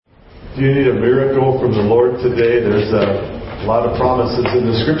Do you need a miracle from the Lord today? There's a lot of promises in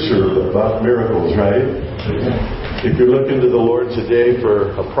the Scripture about miracles, right? If you're looking to the Lord today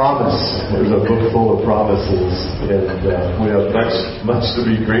for a promise, there's a book full of promises, and we have much to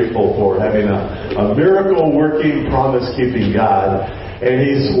be grateful for, having a miracle-working, promise-keeping God, and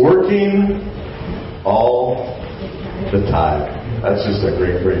He's working all the time. That's just a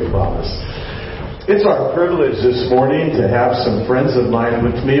great promise. It's our privilege this morning to have some friends of mine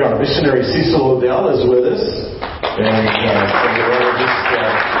with me. Our missionary Cecil Odell is with us. And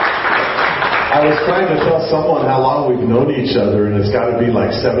I was trying to tell someone how long we've known each other, and it's got to be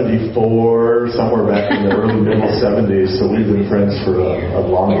like 74, somewhere back in the early middle 70s. So we've been friends for a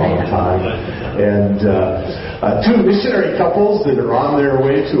long time. And two missionary couples that are on their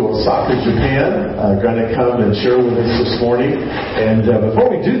way to Osaka, Japan, are going to come and share with us this morning. And before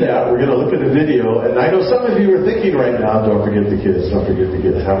we do that, we're going to look at a video. And I know some of you are thinking right now, don't forget the kids,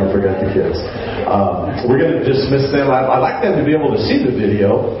 haven't forgot the kids. We're going to dismiss them. I'd like them to be able to see the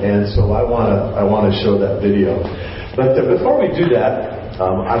video, and so I want to show that video. But before we do that,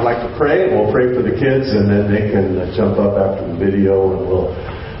 I'd like to pray. We'll pray for the kids, and then they can jump up after the video, and we'll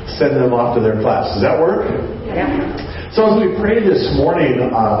send them off to their class. Does that work? Yeah. So as we pray this morning,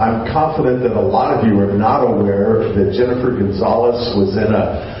 I'm confident that a lot of you are not aware that Jennifer Gonzalez was in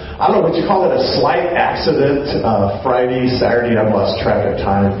I don't know what you call it, a slight accident Saturday. I've lost track of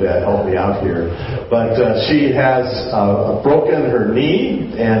time to help me out here. But she has broken her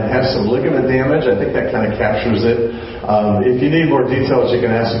knee and has some ligament damage. I think that kind of captures it. If you need more details, you can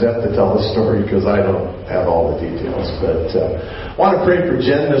ask Beth to tell the story because I don't have all the details. But I want to pray for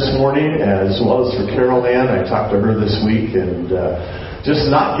Jen this morning as well as for Carol Ann. I talked to her this week and just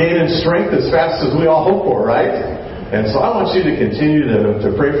not gaining strength as fast as we all hope for, right? And so I want you to continue to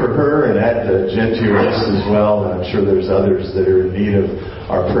pray for her and add Jen to your list as well. And I'm sure there's others that are in need of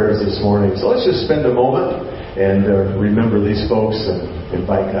our prayers this morning. So let's just spend a moment and remember these folks and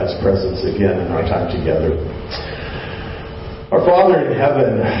invite God's presence again in our time together. Our Father in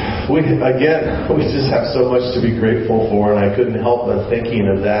heaven, we just have so much to be grateful for, and I couldn't help but thinking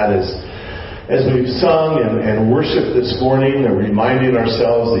of that as we've sung and worshiped this morning, and reminding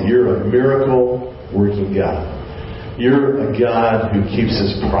ourselves that you're a miracle-working God. You're a God who keeps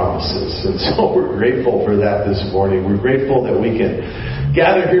His promises. And so we're grateful for that this morning. We're grateful that we can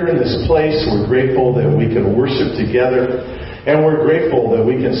gather here in this place. We're grateful that we can worship together. And we're grateful that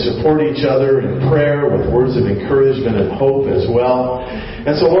we can support each other in prayer with words of encouragement and hope as well.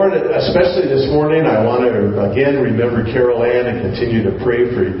 And so, Lord, especially this morning, I want to again remember Carol Ann and continue to pray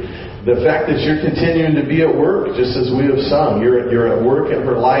for the fact that you're continuing to be at work, just as we have sung. You're at work in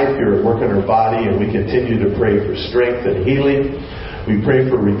her life, you're at work in her body, and we continue to pray for strength and healing. We pray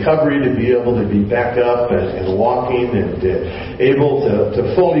for recovery, to be able to be back up and walking and able to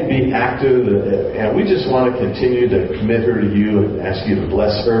fully be active. And we just want to continue to commit her to you and ask you to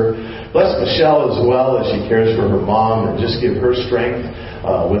bless her. Bless Michelle as well as she cares for her mom, and just give her strength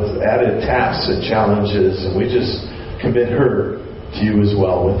with added tasks and challenges. And we just commit her to you as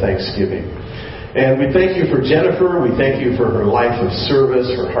well with thanksgiving. And we thank you for Jennifer. We thank you for her life of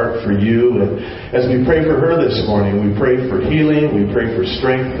service, her heart for you. And as we pray for her this morning, we pray for healing. We pray for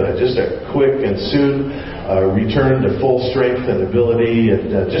strength, just a quick and soon return to full strength and ability.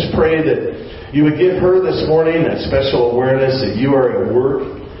 And just pray that you would give her this morning a special awareness that you are at work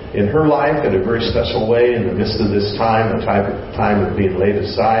in her life in a very special way in the midst of this time, a time of being laid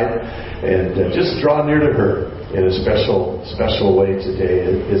aside. And just draw near to her in a special way today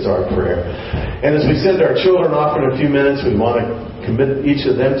is our prayer. And as we send our children off in a few minutes, we want to commit each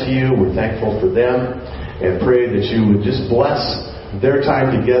of them to you. We're thankful for them and pray that you would just bless their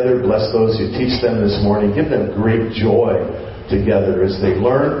time together. Bless those who teach them this morning. Give them great joy together as they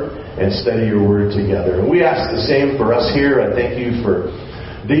learn and study your word together. And we ask the same for us here. I thank you for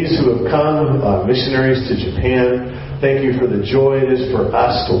these who have come, missionaries to Japan. Thank you for the joy it is for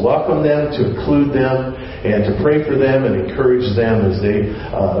us to welcome them, to include them, and to pray for them and encourage them as they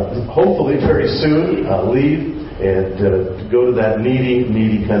hopefully very soon leave and go to that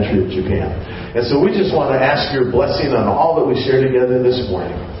needy country of Japan. And so we just want to ask your blessing on all that we share together this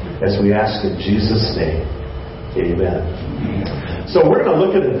morning as we ask in Jesus' name. Amen. So we're going to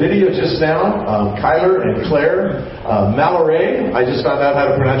look at a video just now. Kyler and Claire Mallory, I just found out how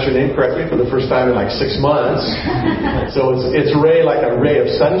to pronounce your name correctly for the first time in like 6 months. So it's Ray, like a ray of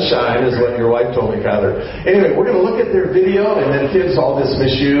sunshine is what your wife told me, Kyler. Anyway, we're going to look at their video, and then kids, I'll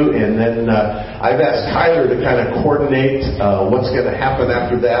dismiss you. And then I've asked Kyler to kind of coordinate what's going to happen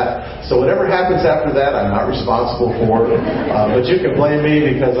after that. So whatever happens after that, I'm not responsible for. But you can blame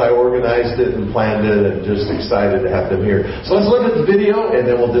me because I organized it and planned it and just excited to have them here. So let's look at the video, and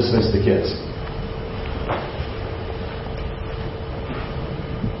then we'll dismiss the kids.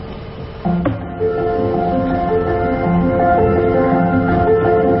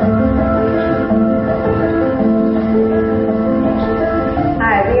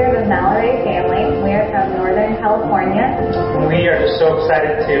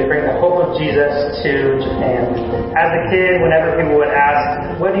 To bring the hope of Jesus to Japan. As a kid, whenever people would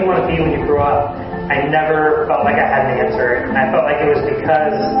ask, what do you want to be when you grow up? I never felt like I had an answer. And I felt like it was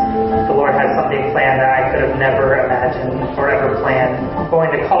because the Lord had something planned that I could have never imagined or ever planned.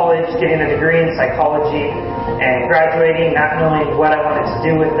 Going to college, getting a degree in psychology, and graduating, not knowing what I wanted to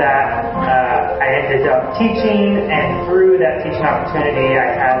do with that, I ended up teaching, and through that teaching opportunity,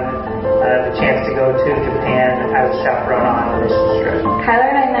 I had the chance to go to Japan as a chaperone on a mission trip.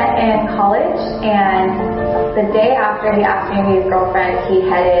 Kyler and I met in college, and the day after he asked me to be his girlfriend, he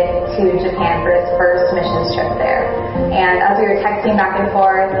headed to Japan for his first missions trip there. And as we were texting back and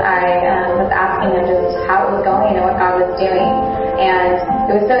forth, I was asking him just how it was going and what God was doing. And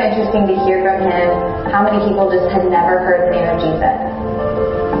it was so interesting to hear from him how many people just had never heard the name of Jesus.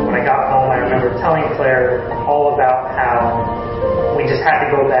 When I got home, I remember telling Claire all about how we just had to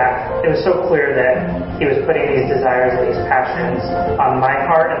go back. It was so clear that he was putting these desires and these passions on my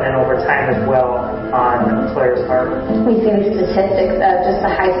heart, and then over time as well on Claire's heart. We see the statistics of just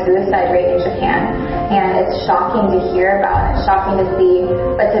the high suicide rate in Japan, and it's shocking to hear about. It's shocking to see,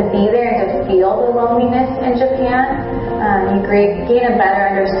 but to be there and to feel the loneliness in Japan, you gain a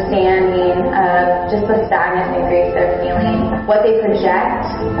better understanding of just the sadness and grief they're feeling. What they project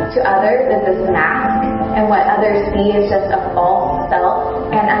to others is this mask, and what others see is just a false self,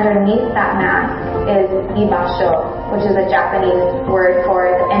 and underneath that mask is ibasho, which is a Japanese word for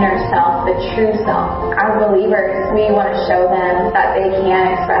the inner self, the true self. As believers, we want to show them that they can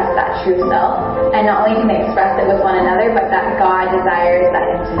express that true self, and not only can they express it with one another, but that God desires that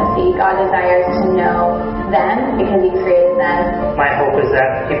intimacy. God desires to know them because He created them. My hope is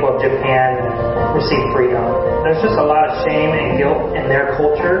that people of Japan receive freedom. There's just a lot of shame and guilt in their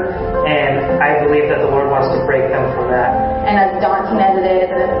culture, and I believe that the Lord wants to break them from that. And as daunting as it is,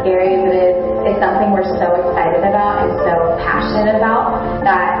 and as scary as it is, it's something we're so excited about and so passionate about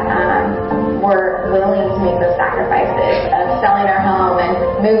that we're willing to make those sacrifices of selling our home and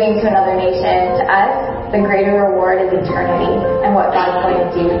moving to another nation. To us, the greater reward is eternity and what God's going to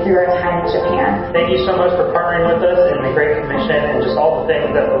do through our time in Japan. Thank you so much for partnering with us in the Great Commission and just all the things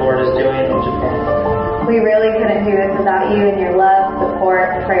that the Lord is doing in Japan. We really couldn't do this without you and your love,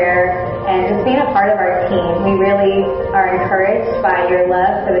 support, prayer, and just being a part of our team. We really are encouraged by your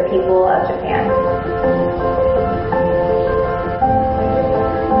love for the people of Japan.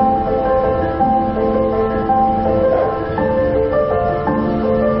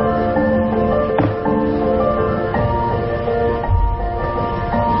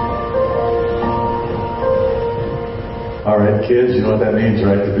 All right, kids, you know what that means,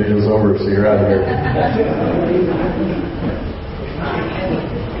 right? The video's over, so you're out of here.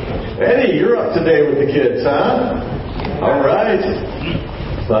 Eddie, you're up today with the kids, huh? All right.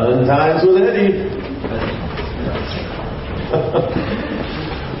 Fun times with Eddie.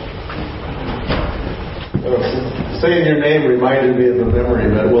 Saying your name reminded me of a memory,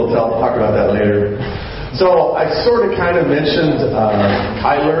 but we'll talk about that later. So I sort of kind of mentioned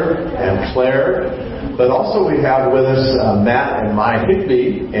Kyler and Claire. But also we have with us Matt and Mai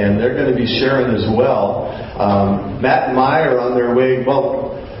Higby, and they're going to be sharing as well. Matt and Mai are on their way.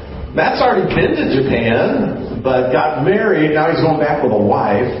 Well, Matt's already been to Japan, but got married. Now he's going back with a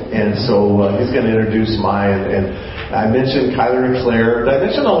wife, and so he's going to introduce Mai. And I mentioned Kyler and Claire. Did I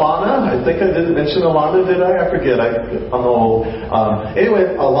mention Alana? I think I didn't mention Alana, did I? I forget. I'm old. Anyway,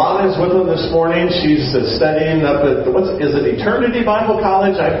 Alana is with them this morning. She's studying up at, is it Eternity Bible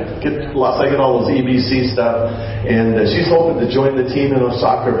College? I get lost. I get all those EBC stuff. And she's hoping to join the team in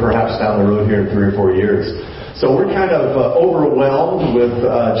Osaka perhaps down the road here in 3 or 4 years. So we're kind of overwhelmed with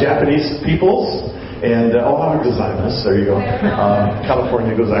Japanese peoples. And, gozaimasu. There you go.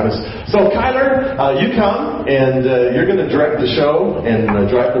 California gozaimasu. So, Kyler, you come, and you're going to direct the show and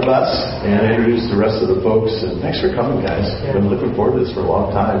drive the bus and introduce the rest of the folks. And thanks for coming, guys. I've been looking forward to this for a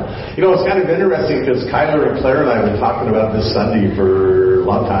long time. You know, it's kind of interesting because Kyler and Claire and I have been talking about this Sunday for a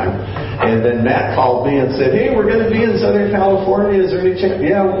long time. And then Matt called me and said, hey, we're going to be in Southern California. Is there any chance?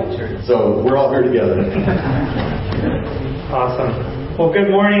 Yeah. So we're all here together. Awesome. Well, good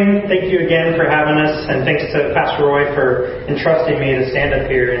morning. Thank you again for having us. And thanks to Pastor Roy for entrusting me to stand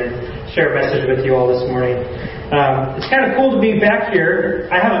up here and share a message with you all this morning. It's kind of cool to be back here.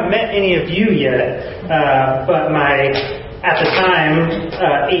 I haven't met any of you yet, but my, at the time,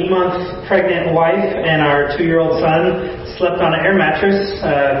 8-month pregnant wife and our 2-year-old son slept on an air mattress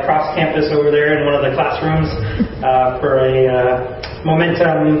across campus over there in one of the classrooms for a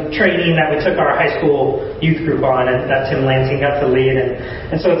momentum training that we took our high school youth group on, and that Tim Lansing got to lead.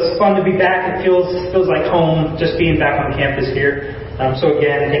 And so it's fun to be back. It feels like home just being back on campus here. So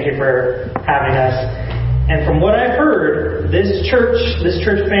again, thank you for having us. And from what I've heard, this church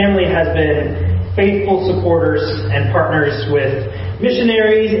family has been faithful supporters and partners with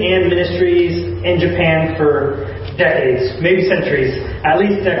missionaries and ministries in Japan for decades, maybe centuries, at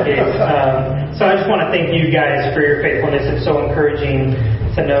least decades. So I just want to thank you guys for your faithfulness. It's so encouraging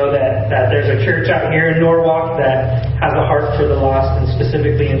to know that there's a church out here in Norwalk that has a heart for the lost, and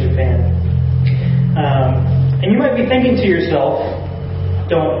specifically in Japan. And you might be thinking to yourself,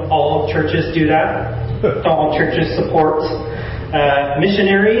 don't all churches do that? Don't all churches support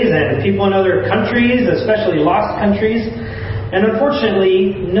missionaries and people in other countries, especially lost countries? And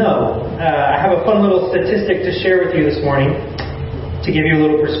unfortunately, no. I have a fun little statistic to share with you this morning to give you a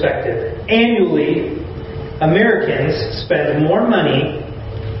little perspective. Annually, Americans spend more money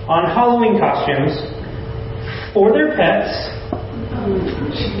on Halloween costumes for their pets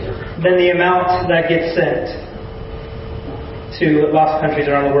than the amount that gets sent to lost countries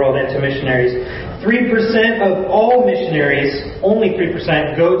around the world and to missionaries. 3% of all missionaries, only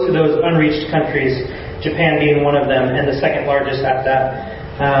 3%, go to those unreached countries, Japan being one of them, and the second largest at that.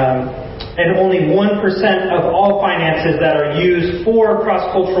 And only 1% of all finances that are used for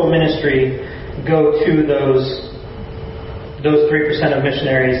cross-cultural ministry go to those 3% of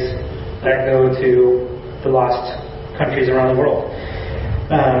missionaries that go to the lost countries around the world.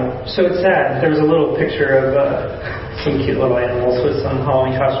 So it's sad. There was a little picture of some cute little animals with some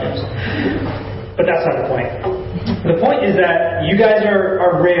Halloween costumes. But that's not the point. The point is that you guys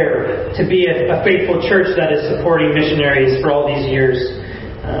are rare to be a faithful church that is supporting missionaries for all these years.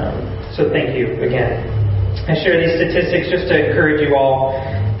 So thank you again. I share these statistics just to encourage you all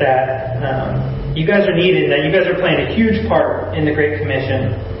that you guys are needed, that you guys are playing a huge part in the Great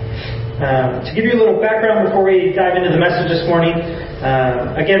Commission. To give you a little background before we dive into the message this morning,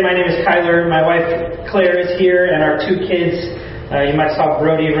 again, my name is Kyler. My wife Claire is here, and our 2 kids. You might saw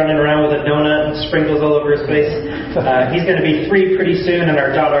Brody running around with a donut and sprinkles all over his face. He's going to be 3 pretty soon, and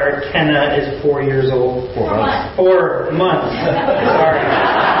our daughter Kenna is 4 years old. 4 months. Sorry.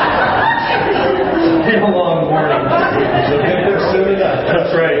 It's been a long morning.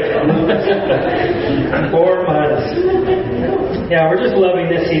 That's right. 4 months. Yeah, we're just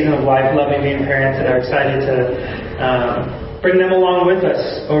loving this season of life, loving being parents, and are excited to bring them along with us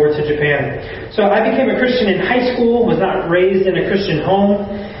over to Japan. So I became a Christian in high school, was not raised in a Christian home,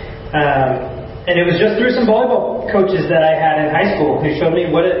 and it was just through some volleyball coaches that I had in high school who showed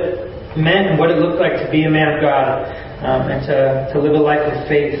me what it meant and what it looked like to be a man of God, and to live a life of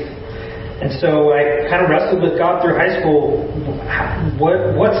faith. And so I kind of wrestled with God through high school.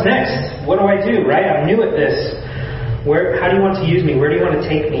 What's next? What do I do, right? I'm new at this. How do you want to use me? Where do you want to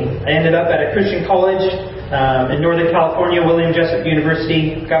take me? I ended up at a Christian college in Northern California, William Jessup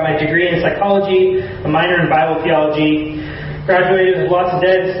University. Got my degree in psychology, a minor in Bible theology. Graduated with lots of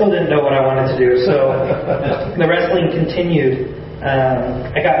debt. Still didn't know what I wanted to do. So the wrestling continued.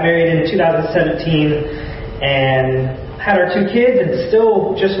 I got married in 2017 and had our 2 kids, and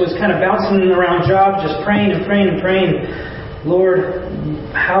still just was kind of bouncing around jobs, just praying and praying and praying. Lord,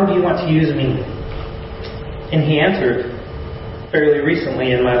 how do you want to use me? And He answered fairly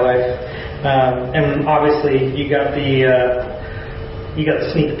recently in my life. And obviously you got the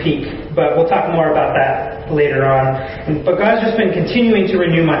sneak peek, but we'll talk more about that later on. But God's just been continuing to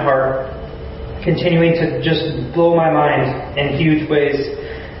renew my heart, continuing to just blow my mind in huge ways.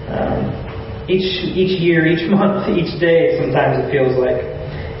 Each year, each month, each day, sometimes it feels like.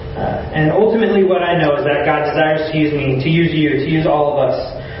 And ultimately what I know is that God desires to use me, to use you, to use all of us,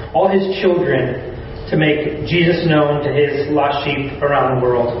 all His children, to make Jesus known to His lost sheep around the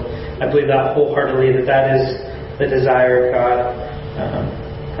world. I believe that wholeheartedly, that is the desire of God.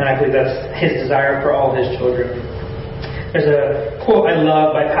 And I believe that's His desire for all His children. There's a quote I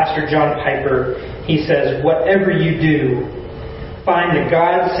love by Pastor John Piper. He says, "Whatever you do, find the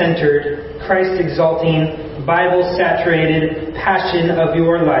God-centered, Christ-exalting, Bible-saturated passion of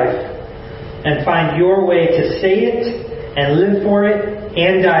your life, and find your way to say it and live for it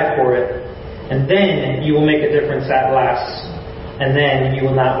and die for it. And then you will make a difference at last. And then you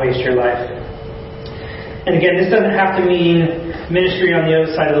will not waste your life. And again, this doesn't have to mean ministry on the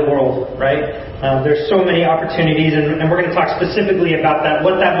other side of the world, right? There's so many opportunities, and we're going to talk specifically about that,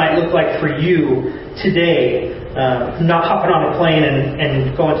 what that might look like for you today. Not hopping on a plane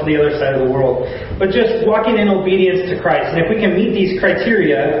and going to the other side of the world, but just walking in obedience to Christ. And if we can meet these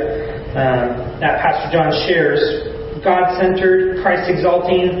criteria that Pastor John shares, God-centered,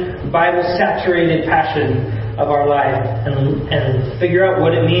 Christ-exalting, Bible-saturated passion of our life, and figure out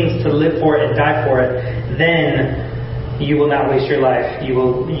what it means to live for it and die for it, then you will not waste your life. You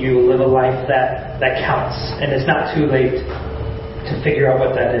will live a life that counts, and it's not too late to figure out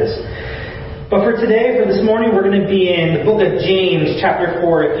what that is. But for today, for this morning, we're going to be in the book of James, chapter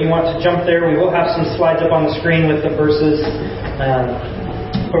 4. If you want to jump there, we will have some slides up on the screen with the verses.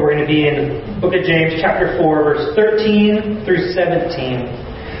 But we're going to be in the book of James, chapter 4, verse 13 through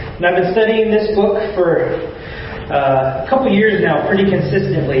 17. And I've been studying this book for a couple years now, pretty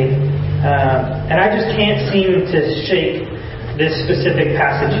consistently. And I just can't seem to shake this specific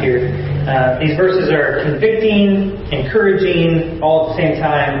passage here. These verses are convicting, encouraging, all at the same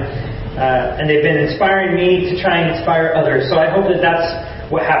time. And they've been inspiring me to try and inspire others. So I hope that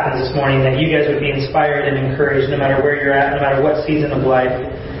that's what happens this morning, that you guys would be inspired and encouraged no matter where you're at, no matter what season of life.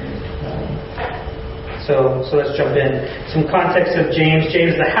 So let's jump in. Some context of James.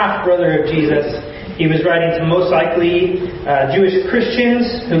 James, the half-brother of Jesus. He was writing to most likely Jewish Christians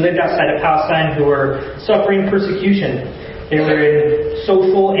who lived outside of Palestine who were suffering persecution. They were in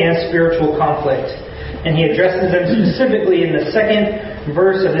social and spiritual conflict. And he addresses them specifically in the second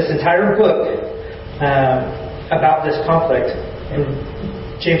verse of this entire book about this conflict. In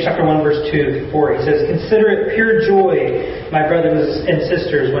James chapter 1, verse 2 to 4, he says, "Consider it pure joy, my brothers and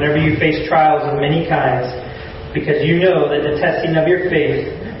sisters, whenever you face trials of many kinds, because you know that the testing of your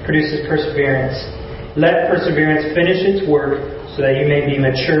faith produces perseverance. Let perseverance finish its work, so that you may be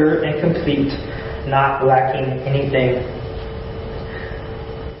mature and complete, not lacking anything."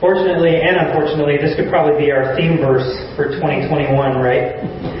 Fortunately and unfortunately, this could probably be our theme verse for 2021, right?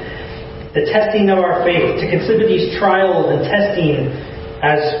 The testing of our faith, to consider these trials and testing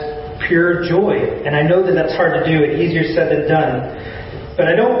as pure joy. And I know that that's hard to do, and easier said than done. But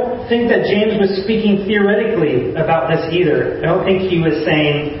I don't think that James was speaking theoretically about this either. I don't think he was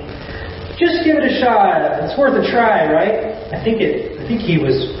saying, just give it a shot, it's worth a try, right? I think he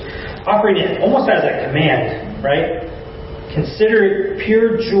was operating it almost as a command, right? Consider it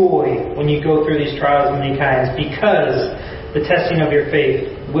pure joy when you go through these trials of many kinds, because the testing of your faith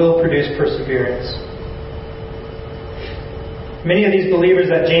will produce perseverance. Many of these believers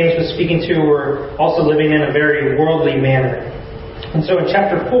that James was speaking to were also living in a very worldly manner. And so in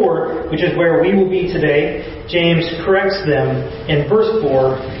chapter 4, which is where we will be today, James corrects them. In verse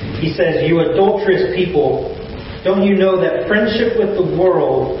 4, he says, "You adulterous people, don't you know that friendship with the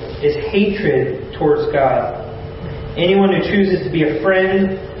world is hatred towards God? Anyone who chooses to be a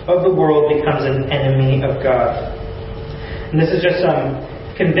friend of the world becomes an enemy of God." And this is just some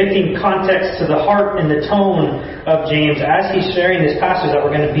convicting context to the heart and the tone of James as he's sharing this passage that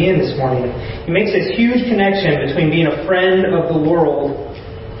we're going to be in this morning. He makes this huge connection between being a friend of the world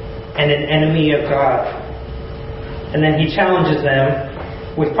and an enemy of God. And then he challenges them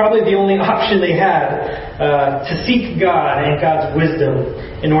with probably the only option they had to seek God and God's wisdom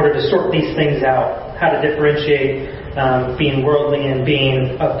in order to sort these things out, how to differentiate being worldly and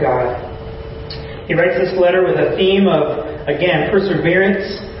being of God. He writes this letter with a theme of, again, perseverance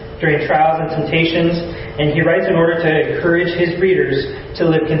during trials and temptations, and he writes in order to encourage his readers to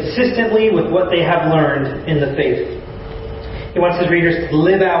live consistently with what they have learned in the faith. He wants his readers to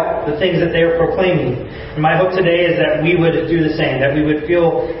live out the things that they are proclaiming. And my hope today is that we would do the same, that we would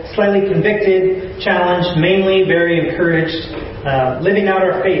feel slightly convicted, challenged, mainly very encouraged, living out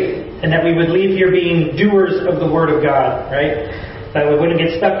our faith, and that we would leave here being doers of the Word of God, right? That we wouldn't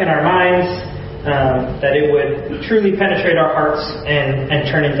get stuck in our minds, that it would truly penetrate our hearts and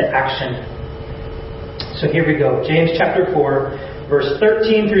turn into action. So here we go. James chapter 4, verse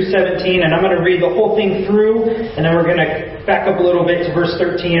 13 through 17. And I'm going to read the whole thing through, and then we're going to back up a little bit to verse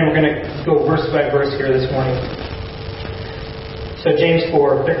 13, and we're going to go verse by verse here this morning. So James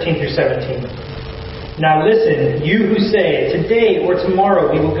 4, 13 through 17. "Now listen, you who say, 'Today or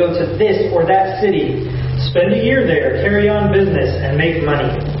tomorrow we will go to this or that city, spend a year there, carry on business, and make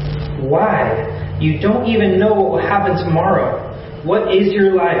money.' Why? You don't even know what will happen tomorrow. What is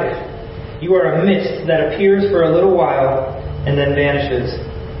your life? You are a mist that appears for a little while and then vanishes.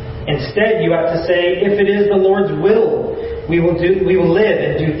 Instead, you ought to say, 'If it is the Lord's will, we will live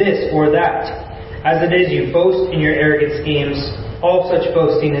and do this or that.' As it is, you boast in your arrogant schemes. All such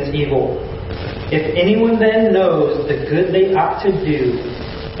boasting is evil. If anyone then knows the good they ought to do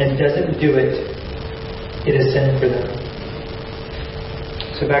and doesn't do it, it is sin for them.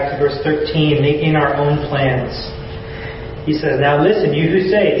 So back to verse 13, making our own plans. He says, now listen, you who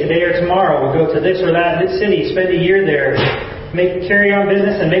say, today or tomorrow we'll go to this or that city, spend a year there, carry on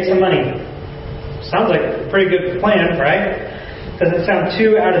business and make some money. Sounds like a pretty good plan, right? Doesn't sound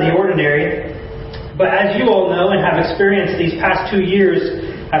too out of the ordinary. But as you all know and have experienced, these past 2 years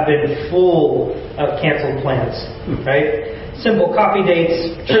have been full of canceled plans, right? Simple coffee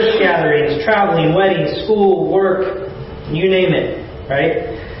dates, church gatherings, traveling, weddings, school, work, you name it,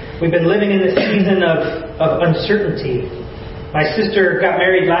 right? We've been living in this season of uncertainty. My sister got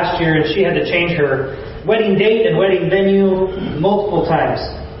married last year and she had to change her wedding date and wedding venue multiple times.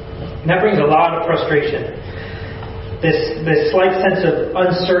 And that brings a lot of frustration. This slight sense of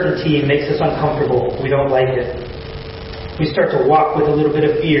uncertainty makes us uncomfortable. We don't like it. We start to walk with a little bit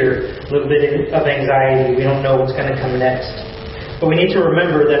of fear, a little bit of anxiety. We don't know what's going to come next. But we need to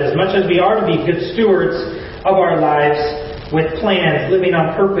remember that as much as we are to be good stewards of our lives with plans, living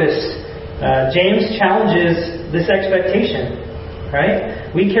on purpose, James challenges this expectation,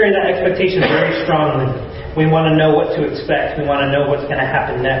 right? We carry that expectation very strongly. We want to know what to expect. We want to know what's going to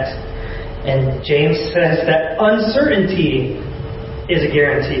happen next. And James says that uncertainty is a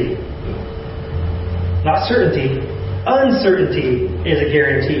guarantee. Not certainty. Uncertainty is a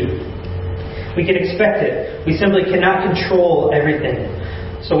guarantee. We can expect it. We simply cannot control everything.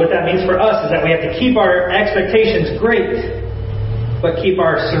 So what that means for us is that we have to keep our expectations great, but keep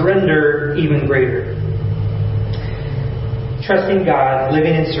our surrender even greater. Trusting God,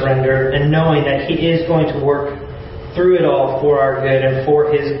 living in surrender, and knowing that He is going to work through it all for our good and for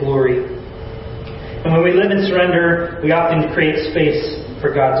His glory. And when we live in surrender, we often create space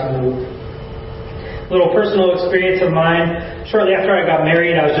for God to move. A little personal experience of mine. Shortly after I got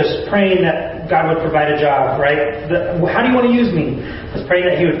married, I was just praying that God would provide a job, right? How do you want to use me? I was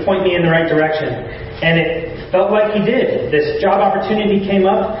praying that He would point me in the right direction. And it felt like He did. This job opportunity came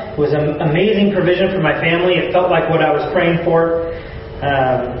up. It was an amazing provision for my family. It felt like what I was praying for.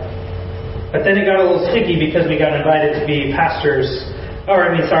 But then it got a little sticky because we got invited to be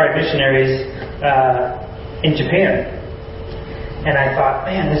missionaries in Japan. And I thought,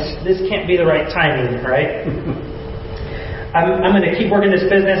 man, this can't be the right timing, right? I'm going to keep working this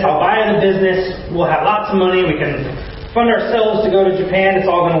business. I'll buy the business. We'll have lots of money. We can fund ourselves to go to Japan. It's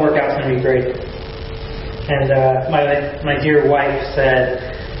all going to work out. It's going to be great. And my dear wife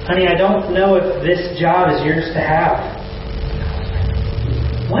said, honey, I don't know if this job is yours to have.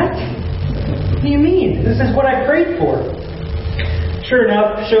 What? What do you mean? This is what I prayed for. Sure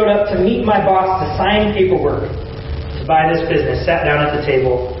enough, showed up to meet my boss to sign paperwork to buy this business, sat down at the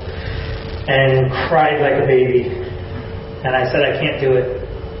table and cried like a baby. And I said, I can't do it.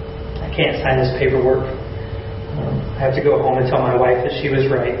 I can't sign this paperwork. I have to go home and tell my wife that she was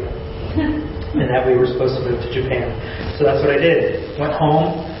right and that we were supposed to move to Japan. So that's what I did. Went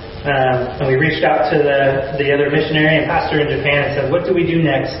home and we reached out to the other missionary and pastor in Japan and said, what do we do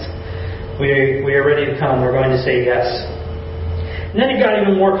next? We are ready to come. We're going to say yes. And then it got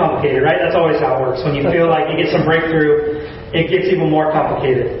even more complicated, right? That's always how it works. When you feel like you get some breakthrough, it gets even more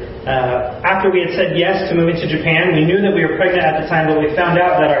complicated. After we had said yes to moving to Japan, we knew that we were pregnant at the time, but we found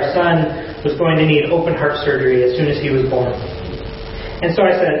out that our son was going to need open heart surgery as soon as he was born. And so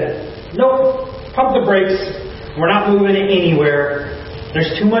I said, nope, pump the brakes. We're not moving anywhere.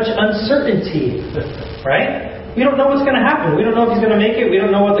 There's too much uncertainty, right? We don't know what's going to happen. We don't know if he's going to make it. We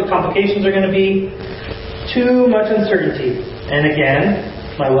don't know what the complications are going to be. Too much uncertainty. And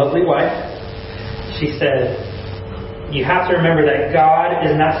again, my lovely wife, she said, you have to remember that God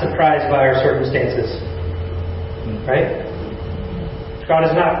is not surprised by our circumstances. Right? God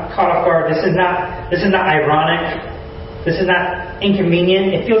is not caught off guard. This is not ironic. This is not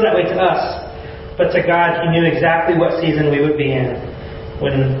inconvenient. It feels that way to us. But to God, He knew exactly what season we would be in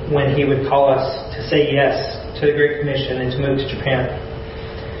when He would call us to say yes to the Great Commission and to move to Japan.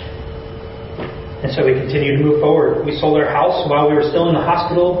 And so we continued to move forward. We sold our house while we were still in the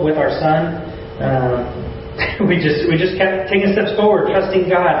hospital with our son. We just kept taking steps forward, trusting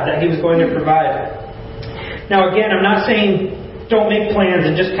God that He was going to provide. Now again, I'm not saying don't make plans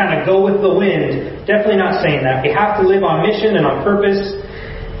and just kind of go with the wind. Definitely not saying that. We have to live on mission and on purpose.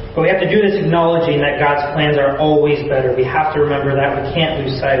 But we have to do this acknowledging that God's plans are always better. We have to remember that. We can't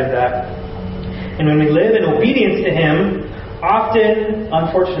lose sight of that. And when we live in obedience to Him, often,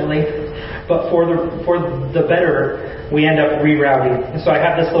 unfortunately, but for the better, we end up rerouting. And so I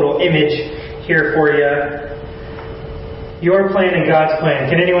have this little image here for you. Your plan and God's plan.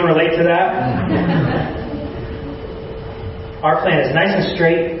 Can anyone relate to that? Our plan is nice and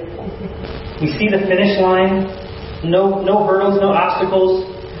straight. We see the finish line. No hurdles, no obstacles.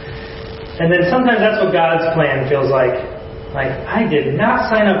 And then sometimes that's what God's plan feels like. Like, I did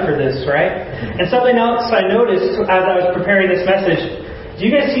not sign up for this, right? And something else I noticed as I was preparing this message, do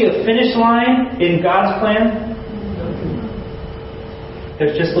you guys see a finish line in God's plan?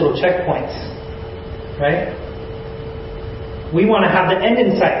 There's just little checkpoints, right? We want to have the end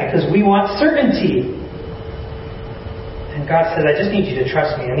in sight because we want certainty. And God says, I just need you to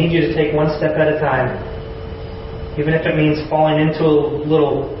trust me. I need you to take one step at a time. Even if it means falling into a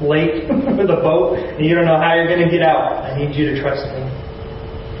little lake with a boat and you don't know how you're going to get out. I need you to trust me.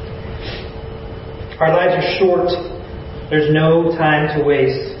 Our lives are short. There's no time to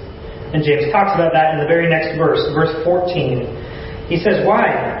waste. And James talks about that in the very next verse, verse 14. He says,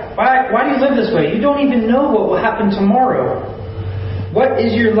 Why do you live this way? You don't even know what will happen tomorrow. What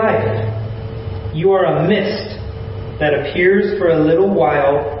is your life? You are a mist that appears for a little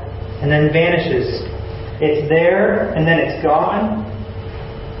while and then vanishes. It's there and then it's gone.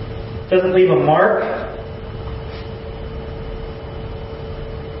 Doesn't leave a mark.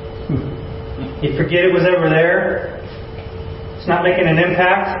 You forget it was ever there. It's not making an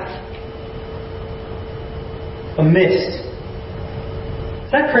impact. A mist.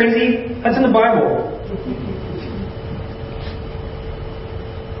 Is that crazy? That's in the Bible.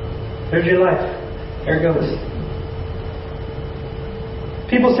 There's your life. There it goes.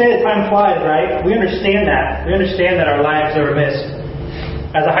 People say that time flies, right? We understand that. We understand that our lives are a mist.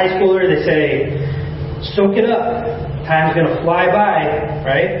 As a high schooler, they say, soak it up. Time's going to fly by,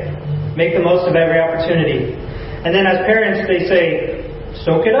 right? Make the most of every opportunity. And then as parents, they say,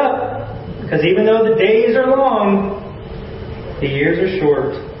 soak it up. Because even though the days are long, the years are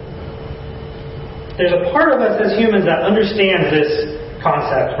short. There's a part of us as humans that understands this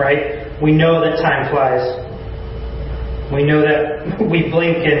concept, right? We know that time flies. We know that we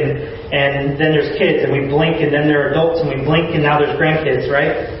blink and then there's kids, and we blink and then there are adults, and we blink and now there's grandkids,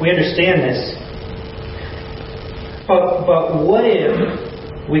 right? We understand this. But what if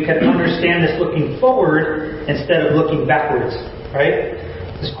we could understand this looking forward instead of looking backwards, right?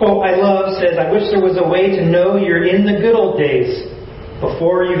 This quote I love says, I wish there was a way to know you're in the good old days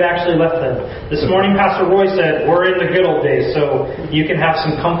before you've actually left them. This morning, Pastor Roy said, we're in the good old days, so you can have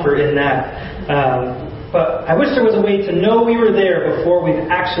some comfort in that. But I wish there was a way to know we were there before we've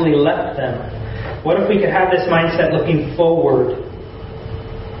actually left them. What if we could have this mindset looking forward?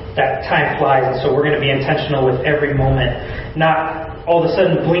 That time flies, and so we're going to be intentional with every moment. Not all of a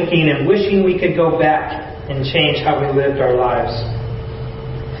sudden blinking and wishing we could go back and change how we lived our lives.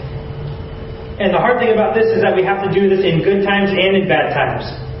 And the hard thing about this is that we have to do this in good times and in bad times,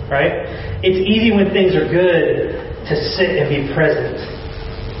 right? It's easy when things are good to sit and be present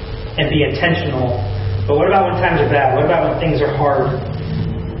and be intentional. But what about when times are bad? What about when things are hard?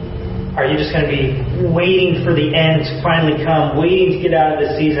 Are you just going to be waiting for the end to finally come, waiting to get out of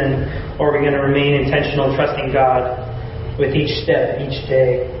this season? Or are we going to remain intentional, trusting God with each step, each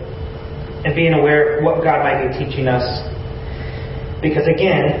day? And being aware of what God might be teaching us. Because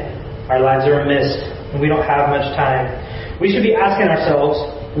again, our lives are a mist, and we don't have much time. We should be asking ourselves,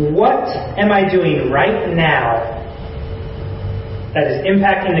 what am I doing right now that is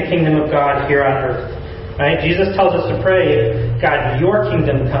impacting the kingdom of God here on earth? Right? Jesus tells us to pray, God, your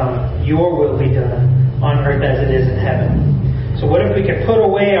kingdom come, your will be done on earth as it is in heaven. So what if we could put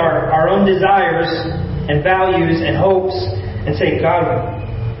away our own desires and values and hopes and say, God,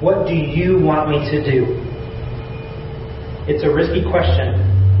 what do you want me to do? It's a risky question.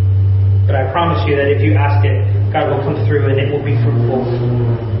 But I promise you that if you ask it, God will come through and it will be fruitful.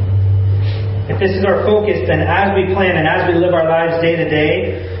 If this is our focus, then as we plan and as we live our lives day to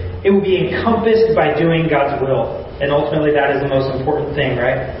day, it will be encompassed by doing God's will. And ultimately that is the most important thing,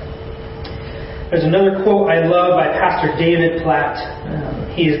 right? There's another quote I love by Pastor David Platt.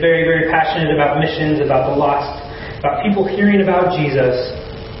 He is very, very passionate about missions, about the lost, about people hearing about Jesus.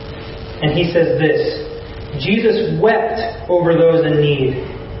 And he says this, Jesus wept over those in need.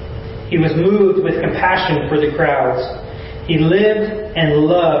 He was moved with compassion for the crowds. He lived and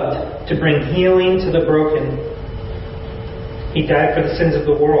loved to bring healing to the broken. He died for the sins of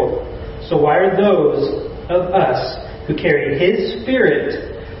the world. So why are those of us who carry His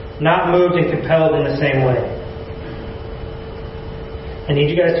Spirit not moved and compelled in the same way? I need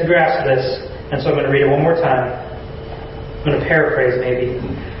you guys to grasp this, and so I'm going to read it one more time. I'm going to paraphrase maybe.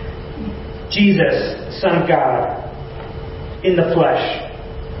 Jesus, Son of God, in the flesh,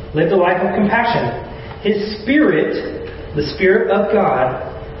 lived a life of compassion. His Spirit, the Spirit of God,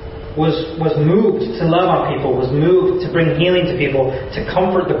 was moved to love on people, was moved to bring healing to people, to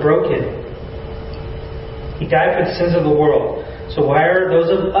comfort the broken. He died for the sins of the world. So why are those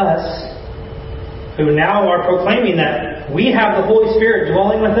of us who now are proclaiming that we have the Holy Spirit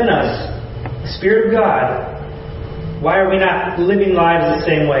dwelling within us, the Spirit of God. Why are we not living lives the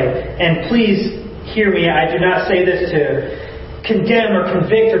same way? And please hear me, I do not say this to condemn or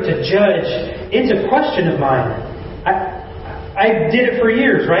convict or to judge. It's a question of mine. I did it for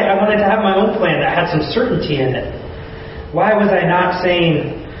years, right? I wanted to have my own plan that had some certainty in it. Why was I not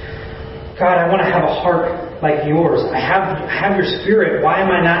saying, God, I want to have a heart like yours. I have your Spirit. Why am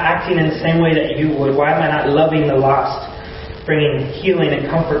I not acting in the same way that you would? Why am I not loving the lost, bringing healing and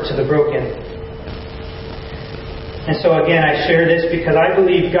comfort to the broken? And so again, I share this because I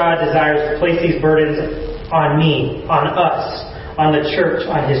believe God desires to place these burdens on me, on us, on the church,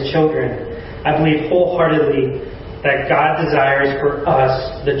 on His children. I believe wholeheartedly that God desires for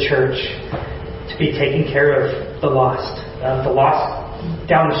us, the church, to be taking care of the lost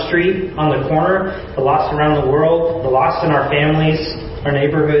down the street, on the corner, the lost around the world, the lost in our families, our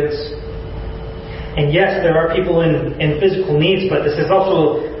neighborhoods. And yes, there are people in physical needs, but this is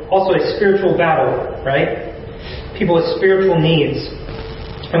also a spiritual battle, right? People with spiritual needs.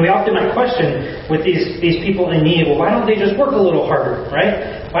 And we often might question with these people in need, well, why don't they just work a little harder,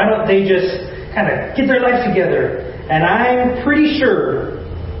 right? Why don't they just kind of get their life together? And I'm pretty sure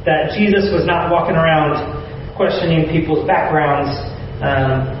that Jesus was not walking around questioning people's backgrounds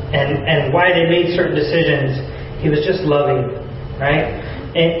and why they made certain decisions. He was just loving, right?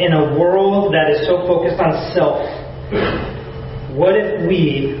 In a world that is so focused on self, what if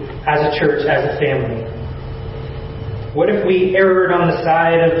we, as a church, as a family, what if we erred on the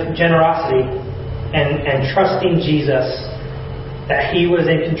side of generosity and trusting Jesus, that He was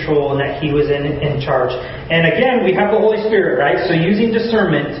in control and that He was in charge? And again, we have the Holy Spirit, right? So using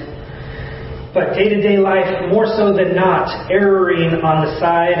discernment, but day-to-day life, more so than not, erring on the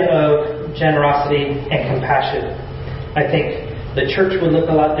side of generosity and compassion. I think the church would look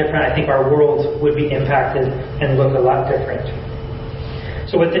a lot different. I think our world would be impacted and look a lot different.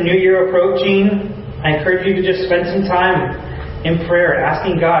 So with the new year approaching, I encourage you to just spend some time in prayer,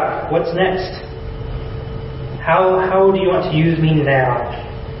 asking God, what's next? How do you want to use me now?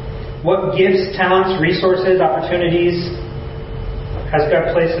 What gifts, talents, resources, opportunities has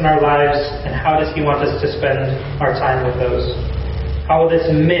God placed in our lives, and how does He want us to spend our time with those? How will this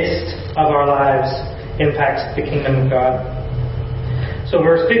mist of our lives impact the kingdom of God? So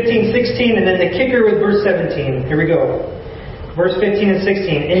verse 15, 16, and then the kicker with verse 17. Here we go. Verse 15 and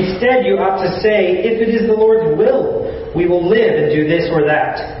 16. Instead, you ought to say, if it is the Lord's will, we will live and do this or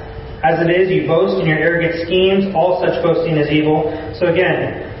that. As it is, you boast in your arrogant schemes. All such boasting is evil. So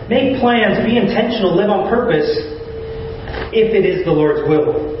again, make plans, be intentional, live on purpose. If it is the Lord's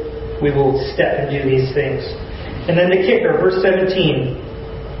will, we will step and do these things. And then the kicker, verse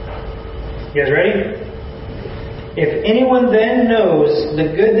 17. You guys ready? If anyone then knows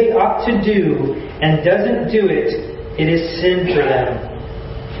the good they ought to do and doesn't do it, it is sin for them.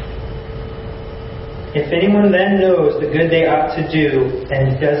 If anyone then knows the good they ought to do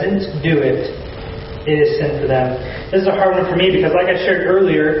and doesn't do it, it is sin for them. This is a hard one for me because, like I shared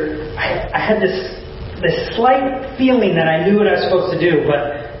earlier, I had this slight feeling that I knew what I was supposed to do,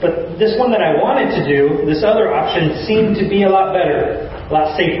 but this one that I wanted to do, this other option, seemed to be a lot better, a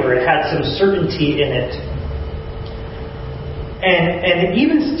lot safer. It had some certainty in it. And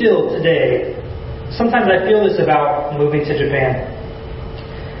even still today, sometimes I feel this about moving to Japan.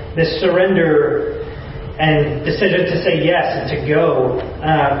 This surrender and decision to say yes and to go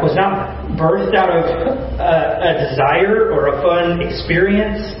was not birthed out of a desire or a fun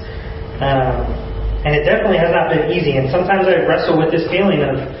experience. And it definitely has not been easy. And sometimes I wrestle with this feeling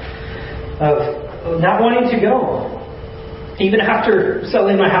of not wanting to go. Even after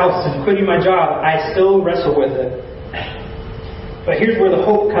selling my house and quitting my job, I still wrestle with it. But here's where the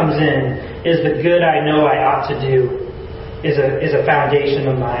hope comes in, is the good I know I ought to do is a foundation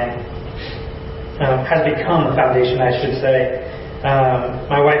of mine. Has become a foundation, I should say.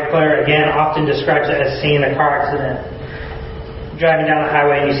 My wife Claire, again, often describes it as seeing a car accident. Driving down the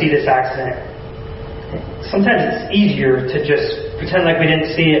highway and you see this accident. Sometimes it's easier to just pretend like we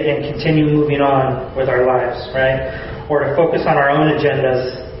didn't see it and continue moving on with our lives, right? Or to focus on our own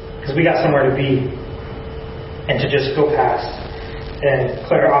agendas because we got somewhere to be and to just go past. And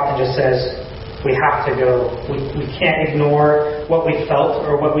Claire often just says, we have to go. We can't ignore what we felt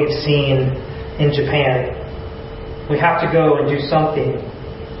or what we've seen in Japan. We have to go and do something.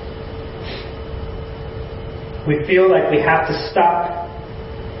 We feel like we have to stop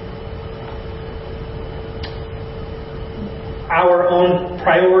our own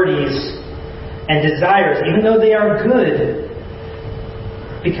priorities and desires, even though they are good,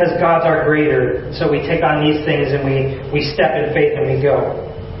 because God's our greater. So we take on these things and we step in faith and we go.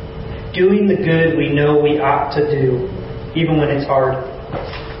 doing the good we know we ought to do, even when it's hard.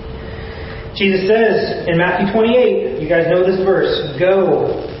 Jesus says in Matthew 28, you guys know this verse,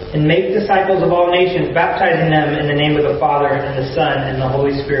 "Go and make disciples of all nations, baptizing them in the name of the Father and the Son and the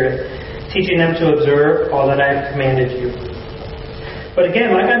Holy Spirit, teaching them to observe all that I have commanded you." But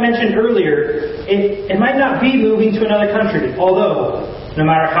again, like I mentioned earlier, it might not be moving to another country, although no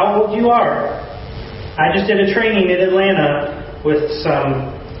matter how old you are, I just did a training in Atlanta with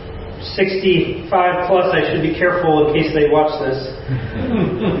some 65 plus. I should be careful in case they watch this.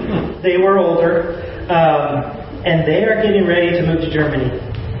 They were older, and they are getting ready to move to Germany.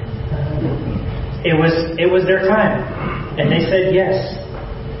 It was their time, and they said yes.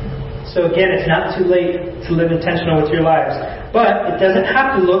 So again, it's not too late to live intentional with your lives, but it doesn't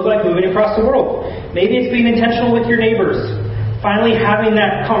have to look like moving across the world. Maybe it's being intentional with your neighbors. Finally having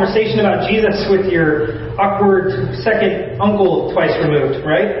that conversation about Jesus with your awkward second uncle twice removed,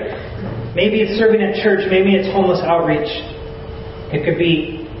 right? Maybe it's serving at church. Maybe it's homeless outreach. It could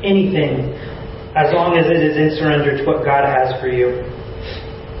be anything as long as it is in surrender to what God has for you.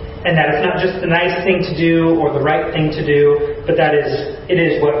 And that it's not just the nice thing to do or the right thing to do, but that it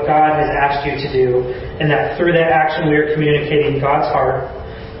is what God has asked you to do. And that through that action we are communicating God's heart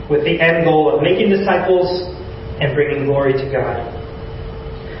with the end goal of making disciples and bringing glory to God.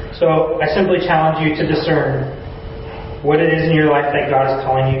 So I simply challenge you to discern what it is in your life that God is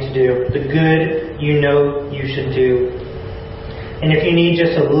calling you to do, the good you know you should do. And if you need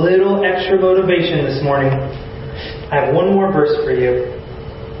just a little extra motivation this morning, I have one more verse for you.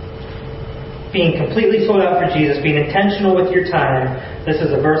 Being completely sold out for Jesus, being intentional with your time, this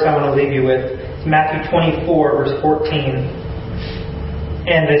is a verse I want to leave you with. It's Matthew 24, verse 14.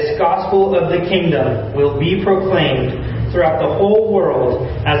 "And this gospel of the kingdom will be proclaimed throughout the whole world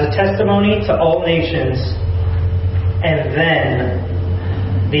as a testimony to all nations, and then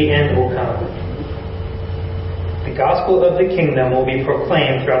the end will come." The gospel of the kingdom will be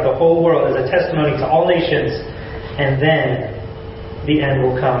proclaimed throughout the whole world as a testimony to all nations, and then the end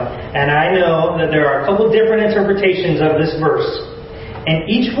will come. And I know that there are a couple different interpretations of this verse, and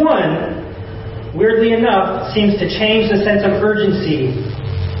each one, weirdly enough, seems to change the sense of urgency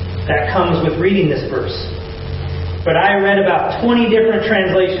that comes with reading this verse. But I read about 20 different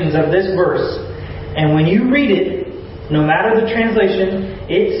translations of this verse, and when you read it, no matter the translation,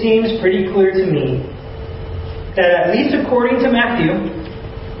 it seems pretty clear to me that at least according to Matthew,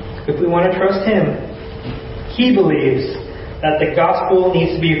 if we want to trust him, he believes that the gospel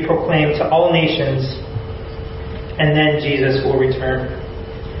needs to be proclaimed to all nations, and then Jesus will return.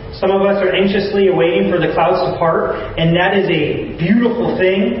 Some of us are anxiously awaiting for the clouds to part, and that is a beautiful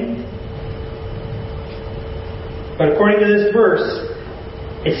thing. But according to this verse,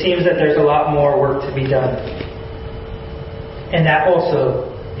 it seems that there's a lot more work to be done. And that also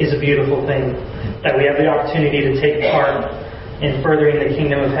is a beautiful thing, that we have the opportunity to take part in furthering the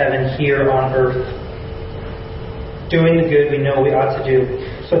kingdom of heaven here on earth, doing the good we know we ought to do.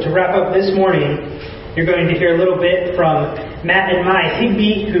 So to wrap up this morning, you're going to hear a little bit from Matt and Mai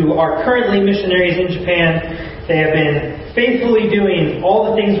Higby, who are currently missionaries in Japan. They have been faithfully doing all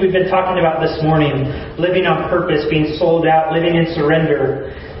the things we've been talking about this morning, living on purpose, being sold out, living in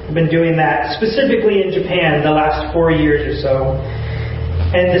surrender. We've been doing that specifically in Japan the last 4 years or so.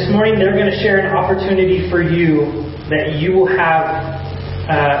 And this morning they're going to share an opportunity for you that you will have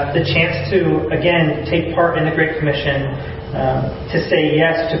the chance to, again, take part in the Great Commission, to say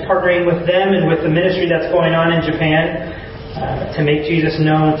yes to partnering with them and with the ministry that's going on in Japan, to make Jesus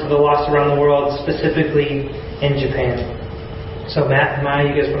known to the lost around the world, specifically in Japan. So Matt and Mai,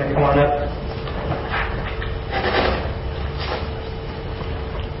 you guys want to come on up?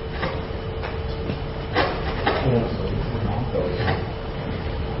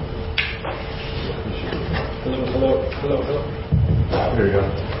 Hello. Here we go.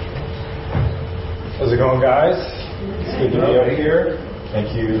 How's it going, guys? It's good to be out here.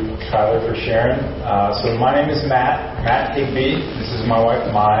 Thank you, Tyler, for sharing. So my name is Matt Higby. This is my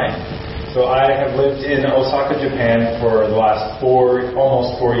wife, Mai. So I have lived in Osaka, Japan for the last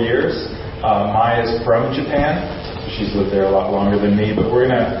almost 4 years. Mai is from Japan. She's lived there a lot longer than me, but we're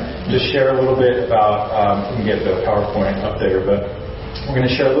going to just share a little bit about, we can get the PowerPoint up there, but we're going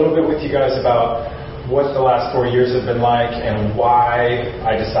to share a little bit with you guys about what the last 4 years have been like and why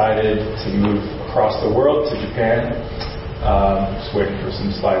I decided to move across the world to Japan. Just waiting for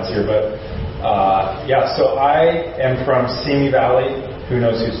some slides here, but so I am from Simi Valley. Who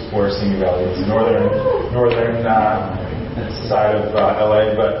knows where Simi Valley is? Northern side of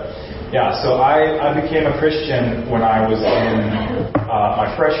LA. But so I became a Christian when I was in my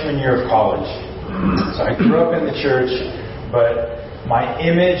freshman year of college. So I grew up in the church, but my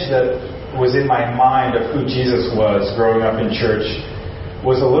image that was in my mind of who Jesus was growing up in church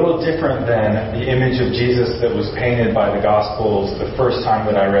was a little different than the image of Jesus that was painted by the Gospels the first time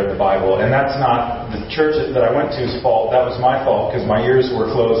that I read the Bible. And that's not the church that I went to's fault. That was my fault because my ears were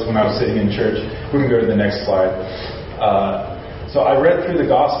closed when I was sitting in church. We can go to the next slide. So I read through the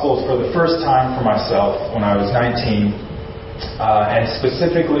Gospels for the first time for myself when I was 19. And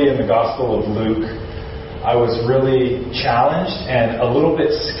specifically in the Gospel of Luke, I was really challenged and a little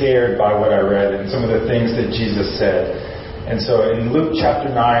bit scared by what I read and some of the things that Jesus said. And so in Luke chapter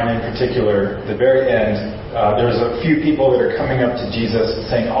 9 in particular, the very end, there's a few people that are coming up to Jesus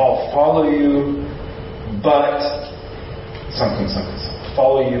saying, I'll follow you, but something.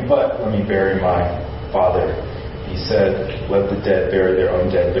 Follow you, but let me bury my father. He said, let the dead bury their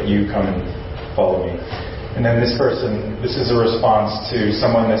own dead, but you come and follow me. And then this is a response to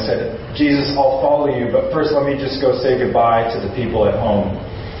someone that said, Jesus, I'll follow you, but first let me just go say goodbye to the people at home.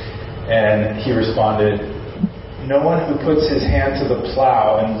 And he responded, no one who puts his hand to the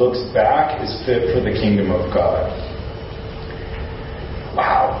plow and looks back is fit for the kingdom of God.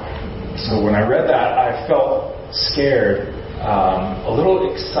 Wow. So when I read that, I felt scared, a little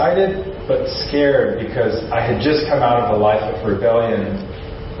excited, but scared because I had just come out of a life of rebellion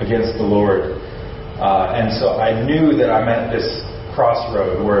against the Lord. And so I knew that I'm at this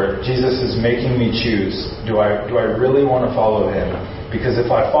crossroad where Jesus is making me choose. Do I really want to follow him? Because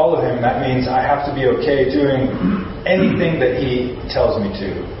if I follow him, that means I have to be okay doing anything that he tells me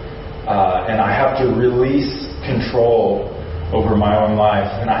to. And I have to release control over my own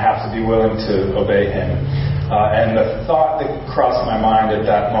life, and I have to be willing to obey him. And the thought that crossed my mind at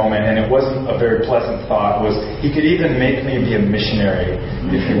that moment, and it wasn't a very pleasant thought, was he could even make me be a missionary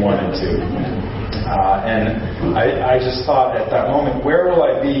if he wanted to. And I just thought at that moment, where will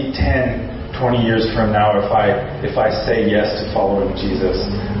I be 10, 20 years from now if I say yes to following Jesus?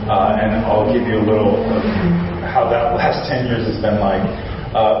 And I'll give you a little of how that last 10 years has been like.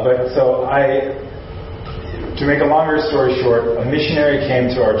 But so to make a longer story short, a missionary came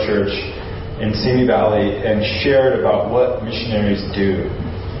to our church in Simi Valley and shared about what missionaries do.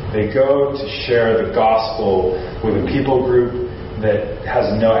 They go to share the gospel with a people group that has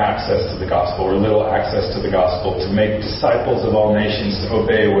no access to the gospel or little access to the gospel, to make disciples of all nations to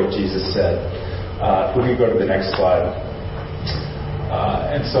obey what Jesus said. We can go to the next slide.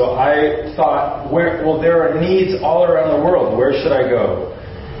 And so I thought, there are needs all around the world. Where should I go?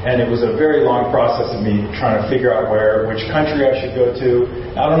 And it was a very long process of me trying to figure out which country I should go to.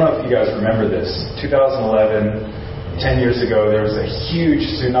 I don't know if you guys remember this. 2011, 10 years ago, there was a huge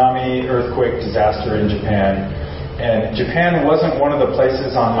tsunami earthquake disaster in Japan. And Japan wasn't one of the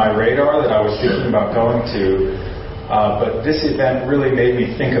places on my radar that I was thinking about going to. But this event really made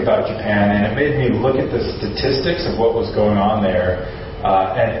me think about Japan, and it made me look at the statistics of what was going on there.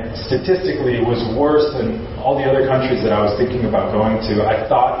 And statistically, it was worse than all the other countries that I was thinking about going to. I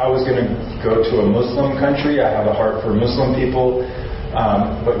thought I was going to go to a Muslim country. I have a heart for Muslim people.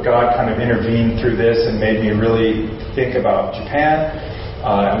 But God kind of intervened through this and made me really think about Japan.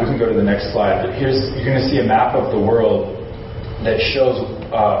 And we can go to the next slide. But you're going to see a map of the world that shows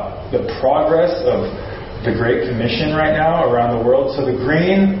the progress of the Great Commission right now around the world. So the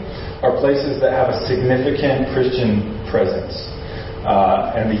green are places that have a significant Christian presence.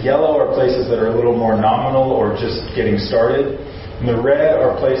 And the yellow are places that are a little more nominal or just getting started. And the red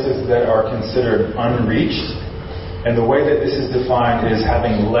are places that are considered unreached. And the way that this is defined is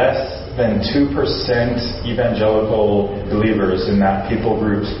having less than 2% evangelical believers in that people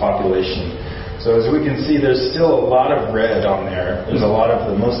group's population. So as we can see, there's still a lot of red on there. There's a lot of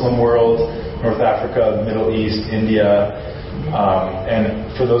the Muslim world, North Africa, the Middle East, India. And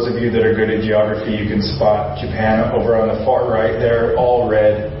for those of you that are good at geography, you can spot Japan over on the far right there, all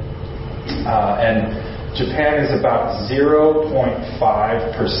red. And Japan is about 0.5%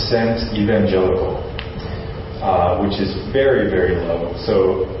 evangelical, which is very, very low.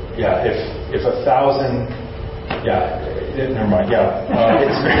 So yeah, if 1,000, never mind.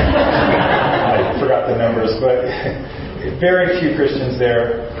 It's I forgot the numbers, but very few Christians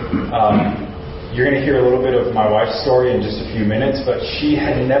there. You're going to hear a little bit of my wife's story in just a few minutes, but she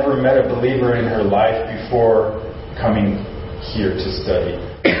had never met a believer in her life before coming here to study.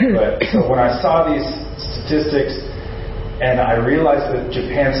 But so when I saw these statistics, and I realized that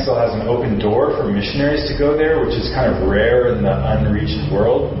Japan still has an open door for missionaries to go there, which is kind of rare in the unreached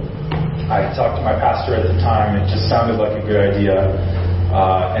world. I talked to my pastor at the time. It just sounded like a good idea.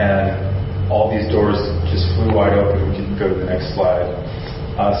 And all these doors just flew wide open. We can go to the next slide.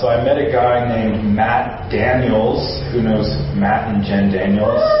 So I met a guy named Matt Daniels. Who knows Matt and Jen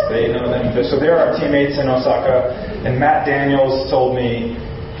Daniels? They know them. So they're our teammates in Osaka. And Matt Daniels told me,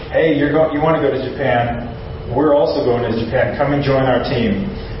 hey, you want to go to Japan? We're also going to Japan. Come and join our team.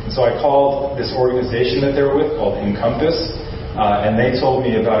 And so I called this organization that they were with called Encompass, and they told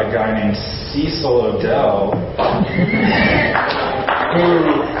me about a guy named Cecil Odell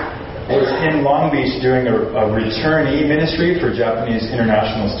who was in Long Beach doing a returnee ministry for Japanese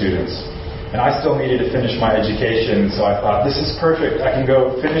international students. And I still needed to finish my education, so I thought, this is perfect. I can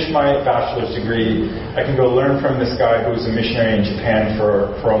go finish my bachelor's degree. I can go learn from this guy who was a missionary in Japan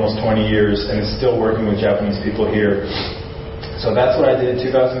for almost 20 years and is still working with Japanese people here. So that's what I did in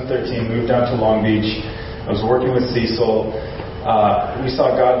 2013, moved down to Long Beach. I was working with Cecil. We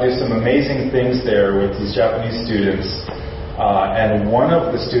saw God do some amazing things there with these Japanese students. And one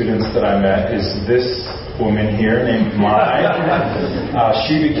of the students that I met is this woman here named Mai.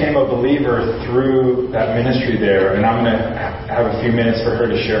 She became a believer through that ministry there, and I'm going to have a few minutes for her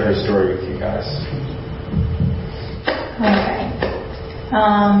to share her story with you guys. Okay.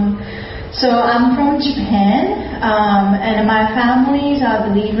 So I'm from Japan, and my families are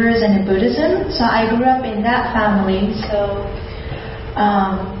believers in Buddhism. So I grew up in that family. So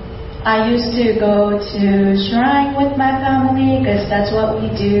I used to go to shrine with my family because that's what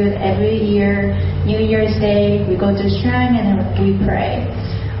we do every year. New Year's Day, we go to shrine and we pray.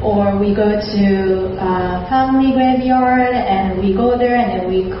 Or we go to family graveyard and we go there and then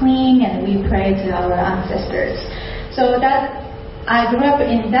we clean and we pray to our ancestors. So that I grew up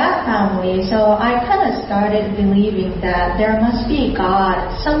in that family, so I kind of started believing that there must be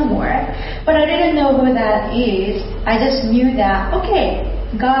God somewhere. But I didn't know who that is. I just knew that, okay,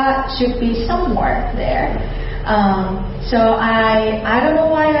 God should be somewhere there. So I don't know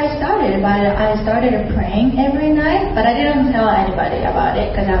why I started, but I started praying every night, but I didn't tell anybody about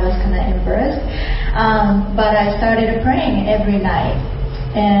it because I was kind of embarrassed. But I started praying every night.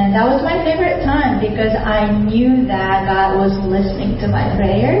 And that was my favorite time because I knew that God was listening to my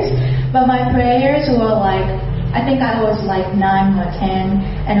prayers. But my prayers were like, I think I was like 9 or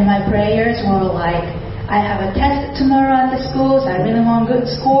 10, and my prayers were like, I have a test tomorrow at the school, so I really want a good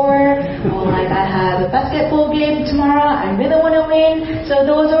score. Or like, I have a basketball game tomorrow, I really want to win. So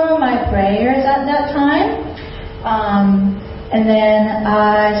those were my prayers at that time. And then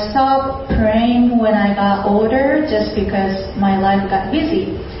I stopped praying when I got older just because my life got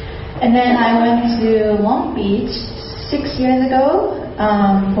busy. And then I went to Long Beach 6 years ago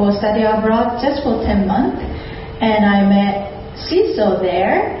for study abroad just for 10 months. And I met Cecil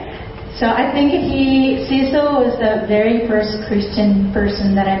there. So I think Cecil was the very first Christian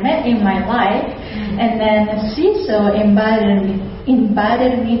person that I met in my life. And then Cecil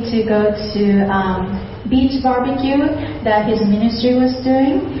invited me to go to beach barbecue that his ministry was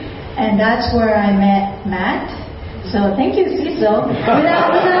doing, and that's where I met Matt. So thank you, Cecil.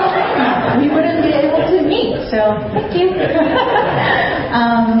 Without him, we wouldn't be able to meet. So thank you.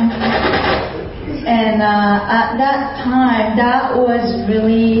 And at that time, that was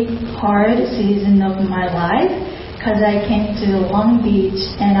really hard season of my life because I came to Long Beach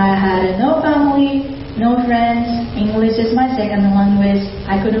and I had no family, no friends. English is my second language.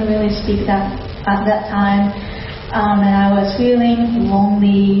 I couldn't really speak that at that time, and I was feeling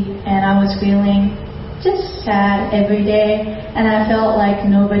lonely, and I was feeling just sad every day, and I felt like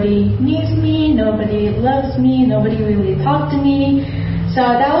nobody needs me, nobody loves me, nobody really talked to me. So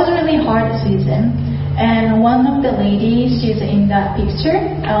that was a really hard season. And one of the ladies, she's in that picture,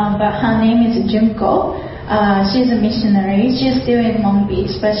 but her name is Junko. She's a missionary. She's still in Long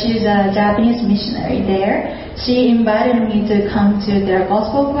Beach, but she's a Japanese missionary there. She invited me to come to their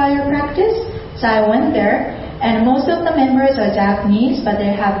gospel choir practice. So I went there, and most of the members are Japanese, but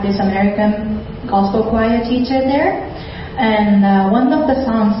they have this American gospel choir teacher there. And one of the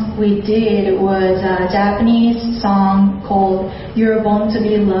songs we did was a Japanese song called You're Born to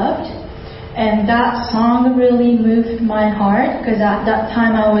Be Loved. And that song really moved my heart because at that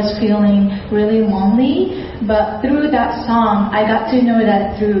time I was feeling really lonely. But through that song, I got to know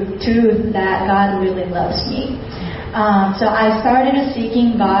that through that God really loves me. So I started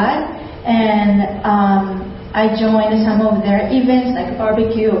seeking God. And I joined some of their events like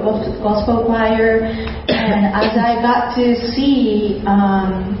barbecue or gospel choir. And as I got to see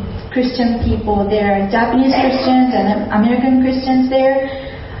Christian people there, Japanese Christians and American Christians there,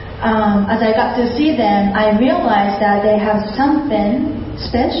 as I got to see them, I realized that they have something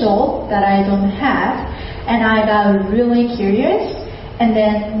special that I don't have. And I got really curious. And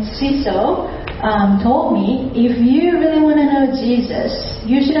then Cecil told me, if you really want to know Jesus,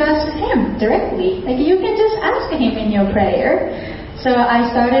 you should ask him directly. Like, you can just ask him in your prayer. So I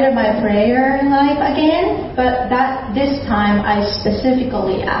started my prayer life again, but this time I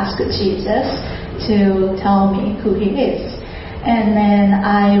specifically asked Jesus to tell me who He is. And then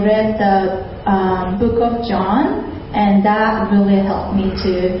I read the book of John, and that really helped me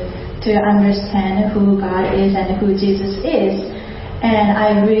to understand who God is and who Jesus is. And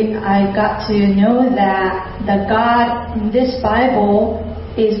I got to know that the God in this Bible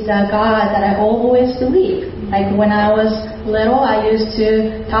is the God that I always believed. Like when I was little, I used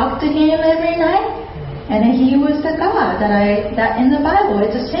to talk to Him every night, and He was the God that in the Bible.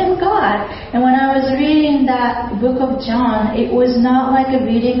 It's the same God. And when I was reading that book of John, it was not like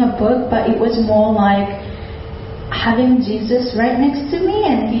reading a book, but it was more like having Jesus right next to me,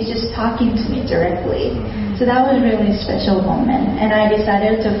 and He's just talking to me directly. So that was a really special moment, and I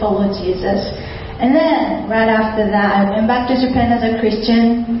decided to follow Jesus. And then right after that, I went back to Japan as a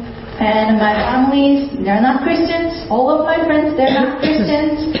Christian. And my families, they're not Christians. All of my friends, they're not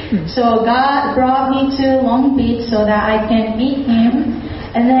Christians. So God brought me to Long Beach so that I can meet Him.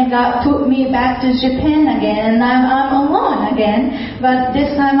 And then God put me back to Japan again, and I'm alone again. But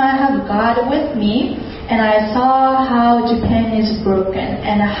this time I have God with me, and I saw how Japan is broken,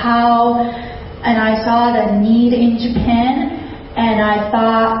 and I saw the need in Japan, and I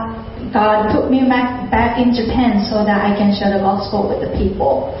thought God put me back in Japan so that I can share the gospel with the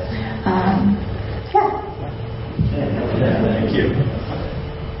people. Thank you.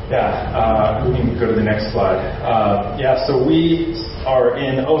 We can go to the next slide. So we are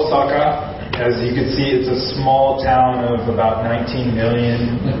in Osaka. As you can see, it's a small town of about 19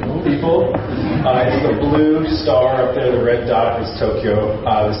 million people. It's the blue star up there. The red dot is Tokyo,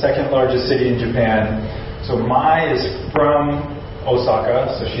 the second largest city in Japan. So Mai is from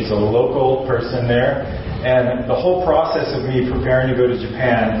Osaka, so she's a local person there. And the whole process of me preparing to go to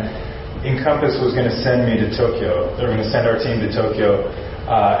Japan, Encompass was going to send me to Tokyo. They were going to send our team to Tokyo,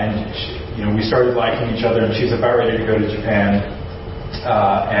 we started liking each other. And she's about ready to go to Japan,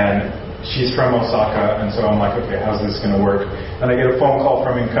 and she's from Osaka. And so I'm like, okay, how's this going to work? And I get a phone call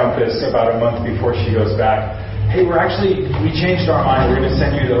from Encompass about a month before she goes back. Hey, we changed our mind. We're going to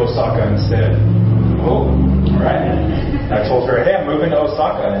send you to Osaka instead. Oh, all right. I told her, hey, I'm moving to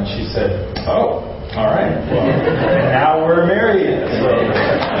Osaka, and she said, oh. All right. Well, and now we're married. So,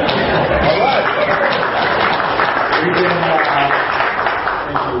 all right.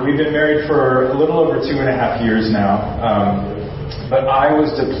 We've been married for a little over 2.5 years now. But I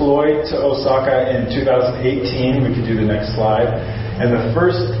was deployed to Osaka in 2018. We could do the next slide. And the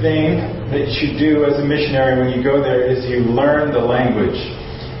first thing that you do as a missionary when you go there is you learn the language.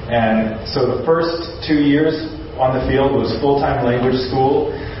 And so the first 2 years on the field was full-time language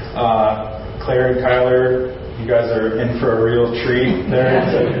school. Claire and Kyler, you guys are in for a real treat there.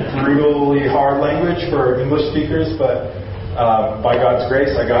 It's a brutally hard language for English speakers, but by God's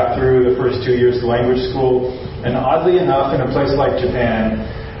grace, I got through the first 2 years of language school. And oddly enough, in a place like Japan,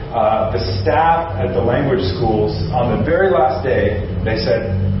 the staff at the language schools, on the very last day, they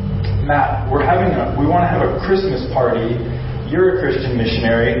said, Matt, we want to have a Christmas party. You're a Christian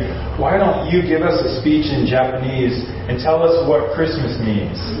missionary. Why don't you give us a speech in Japanese and tell us what Christmas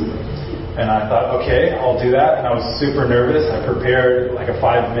means? And I thought, okay, I'll do that. And I was super nervous. I prepared like a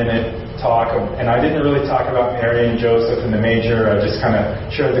 5-minute talk. And I didn't really talk about Mary and Joseph and the manger. I just kind of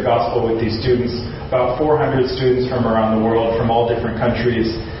shared the gospel with these students, about 400 students from around the world, from all different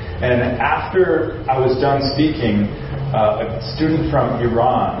countries. And after I was done speaking, a student from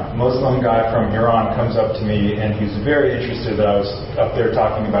Iran, a Muslim guy from Iran, comes up to me, and he's very interested that I was up there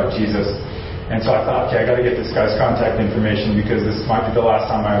talking about Jesus. And so I thought, okay, I got to get this guy's contact information because this might be the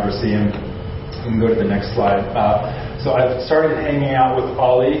last time I ever see him. We can go to the next slide. So I've started hanging out with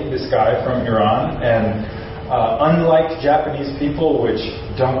Ali, this guy from Iran, and unlike Japanese people, which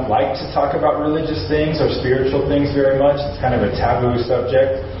don't like to talk about religious things or spiritual things very much, it's kind of a taboo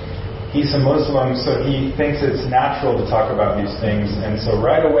subject. He's a Muslim, so he thinks it's natural to talk about these things. And so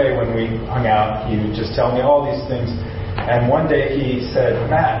right away when we hung out, he would just tell me all these things. And one day he said,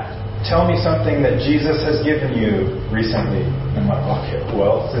 Matt, tell me something that Jesus has given you recently. I'm like, okay,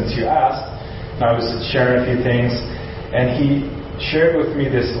 well, since you asked. And I was sharing a few things. And he shared with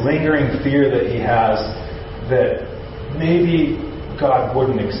me this lingering fear that he has that maybe God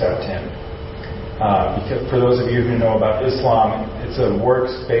wouldn't accept him. Because for those of you who know about Islam, it's a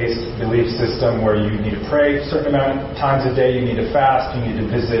works-based belief system where you need to pray a certain amount of times a day, you need to fast, you need to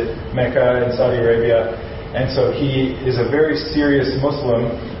visit Mecca in Saudi Arabia. And so he is a very serious Muslim,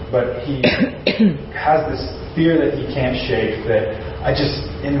 but he has this fear that he can't shake, that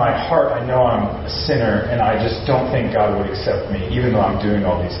in my heart, I know I'm a sinner, and I just don't think God would accept me, even though I'm doing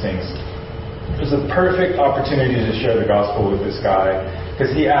all these things. It was a perfect opportunity to share the gospel with this guy,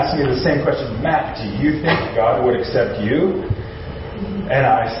 because he asked me the same question, Matt, do you think God would accept you? And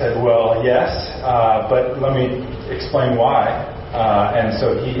I said, well, yes, but let me explain why. And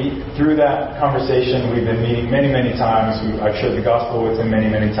so through that conversation, we've been meeting many, many times. I've shared the gospel with him many,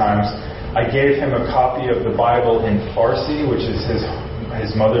 many times. I gave him a copy of the Bible in Farsi, which is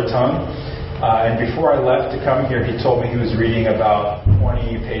his mother tongue. And before I left to come here, he told me he was reading about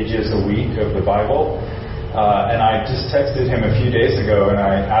 20 pages a week of the Bible. And I just texted him a few days ago, and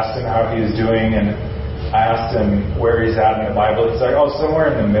I asked him how he was doing, and I asked him where he's at in the Bible. He's like,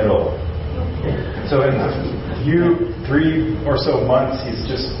 somewhere in the middle. So in a few 3 or so months, he's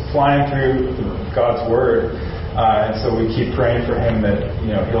just flying through God's Word. And so we keep praying for him that,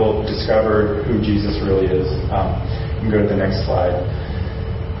 he'll discover who Jesus really is. You can go to the next slide.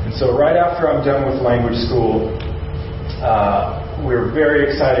 And so right after I'm done with language school, we're very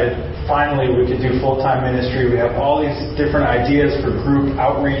excited. Finally, we could do full-time ministry. We have all these different ideas for group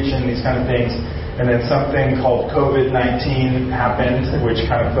outreach and these kind of things. And then something called COVID-19 happened, which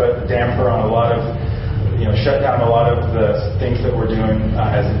kind of put a damper on a lot of, shut down a lot of the things that we're doing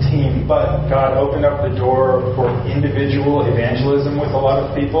as a team. But God opened up the door for individual evangelism with a lot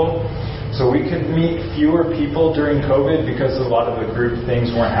of people. So we could meet fewer people during COVID because a lot of the group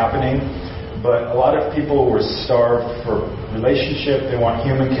things weren't happening. But a lot of people were starved for relationship. They want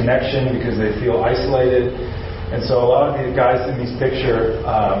human connection because they feel isolated. And so a lot of these guys in this picture,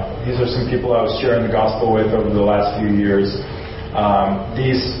 these are some people I was sharing the gospel with over the last few years.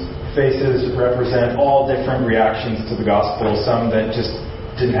 These faces represent all different reactions to the gospel. Some that just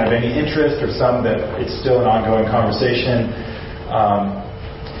didn't have any interest, or some that it's still an ongoing conversation.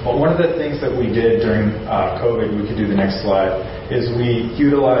 But one of the things that we did during COVID, we could do the next slide, is we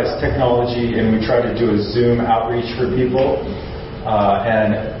utilized technology and we tried to do a Zoom outreach for people.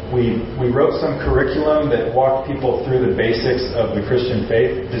 And we wrote some curriculum that walked people through the basics of the Christian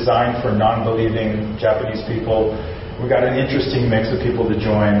faith, designed for non-believing Japanese people. We got an interesting mix of people to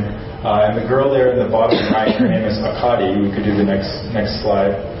join. And the girl there in the bottom right, her name is Akari. We could do the next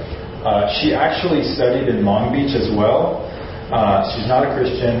slide. She actually studied in Long Beach as well. She's not a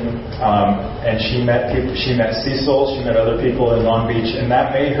Christian, and she met Cecil, she met other people in Long Beach, and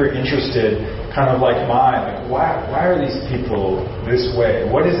that made her interested, kind of like mine. Like, why are these people this way?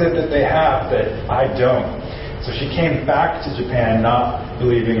 What is it that they have that I don't? So she came back to Japan not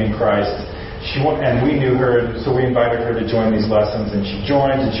believing in Christ. And we knew her, so we invited her to join these lessons, and she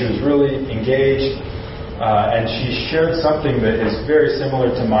joined, and she was really engaged. And she shared something that is very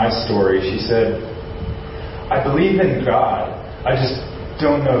similar to my story. She said, I believe in God, I just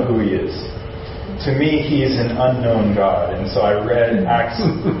don't know who He is. To me, He's an unknown God. And so I read Acts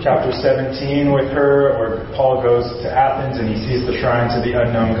chapter 17 with her, where Paul goes to Athens and he sees the shrines of the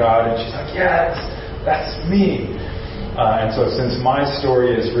unknown God, and she's like, yeah, that's me. And so since my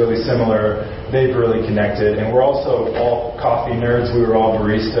story is really similar, they've really connected. And we're also all coffee nerds. We were all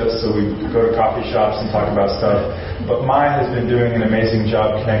baristas, so we go to coffee shops and talk about stuff. But Maya has been doing an amazing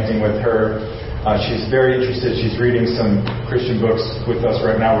job connecting with her. She's very interested. She's reading some Christian books with us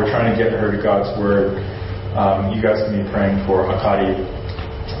right now. We're trying to get her to God's Word. You guys can be praying for Akari.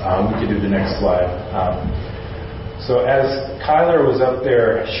 We could do the next slide. So as Kyler was up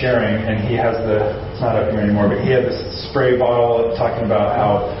there sharing, and he has it's not up here anymore, but he had this spray bottle talking about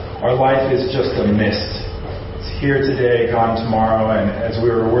how our life is just a mist. It's here today, gone tomorrow. And as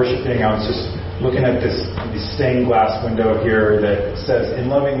we were worshiping, I was just looking at this stained glass window here that says, in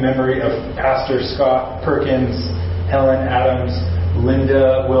loving memory of Pastor Scott Perkins, Helen Adams,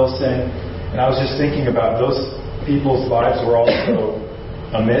 Linda Wilson. And I was just thinking about those people's lives were also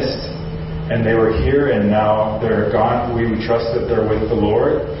a mist, and they were here, and now they're gone. We trust that they're with the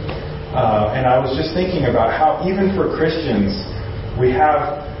Lord. And I was just thinking about how even for Christians, we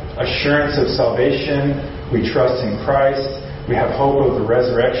have assurance of salvation, we trust in Christ, we have hope of the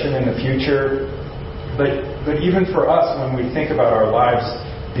resurrection in the future. But even for us, when we think about our lives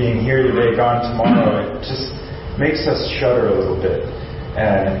being here today, gone tomorrow, it just makes us shudder a little bit.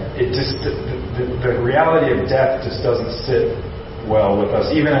 And it just the reality of death just doesn't sit well with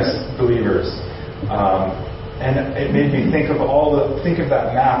us, even as believers. And it made me think of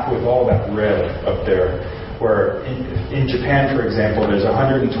that map with all that red up there, where in Japan, for example, there's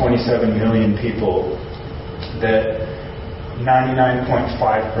 127 million people that 99.5%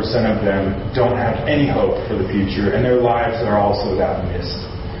 of them don't have any hope for the future, and their lives are also that mist.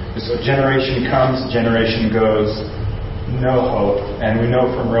 So generation comes, generation goes, no hope. And we know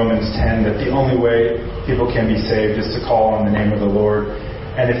from Romans 10 that the only way people can be saved is to call on the name of the Lord.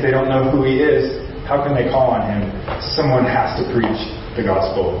 And if they don't know who He is, how can they call on Him? Someone has to preach the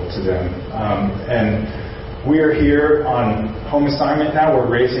gospel to them. And we are here on home assignment now. We're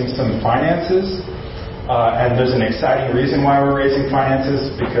raising some finances. And there's an exciting reason why we're raising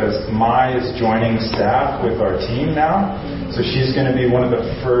finances, because Mai is joining staff with our team now. So she's going to be one of the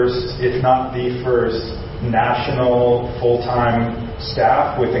first, if not the first, national full-time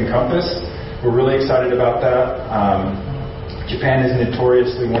staff with Encompass. We're really excited about that. Japan is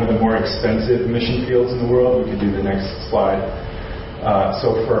notoriously one of the more expensive mission fields in the world. We could do the next slide.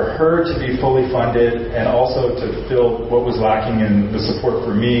 So for her to be fully funded and also to fill what was lacking in the support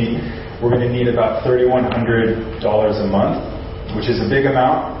for me, we're going to need about $3,100 a month, which is a big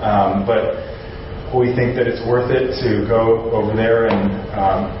amount, but we think that it's worth it to go over there and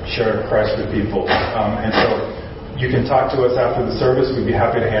share Christ with people. And so you can talk to us after the service. We'd be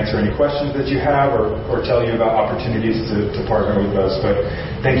happy to answer any questions that you have or tell you about opportunities to partner with us. But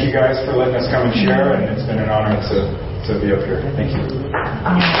thank you guys for letting us come and share, and it's been an honor to be up here. Thank you.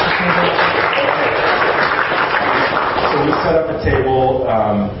 So we set up a table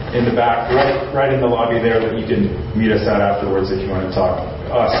in the back, right in the lobby there, that you can meet us at afterwards if you want to talk,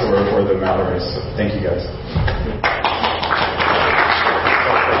 us or the Mallory's. So thank you guys.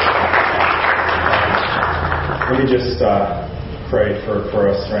 Let me just pray for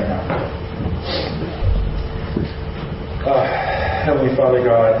us right now. Heavenly Father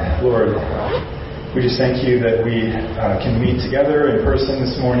God, Lord, we just thank you that we can meet together in person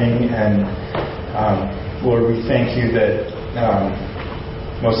this morning, and Lord, we thank you that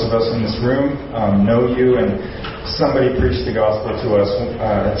most of us in this room know you, and somebody preached the gospel to us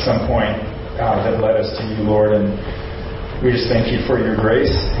at some point that led us to you, Lord. And we just thank you for your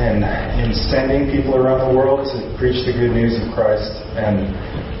grace and in sending people around the world to preach the good news of Christ. And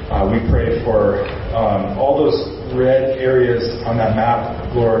we pray for all those red areas on that map,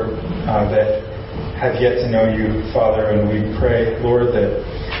 Lord, that have yet to know you, Father. And we pray, Lord, that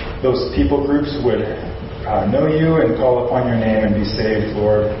those people groups would know you and call upon your name and be saved,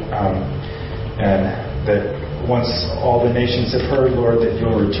 Lord. And that once all the nations have heard, Lord, that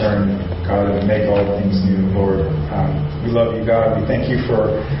you'll return, God, and make all things new, Lord. We love you, God. We thank you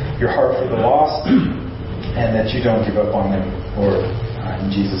for your heart for the lost and that you don't give up on them, Lord. In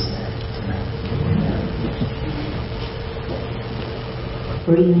Jesus' name. Amen.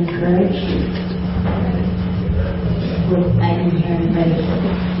 Were you encouraged? I didn't hear anybody.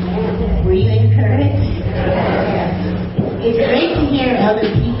 Were you encouraged? It's great to hear other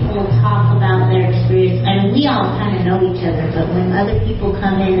people talk about their experience. I mean, we all kind of know each other, but when other people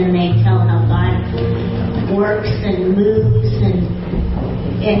come in and they tell how God works and moves,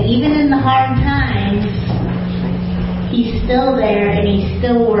 and even in the hard times, He's still there and He's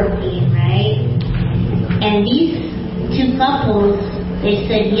still working, right? And these two couples, they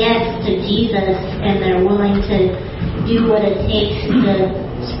said yes to Jesus, and they're willing to do what it takes to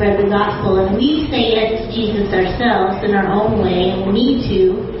spread the gospel. And we say yes to Jesus ourselves in our own way, and we need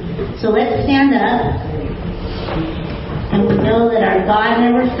to. So let's stand up. And we know that our God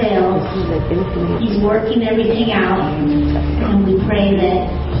never fails. He's working everything out. And we pray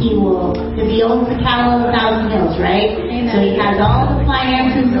that He will, because He owns the cattle of 1,000 hills, right? Amen. So He has all the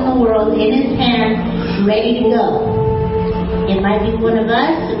finances in the world in His hand, ready to go. It might be one of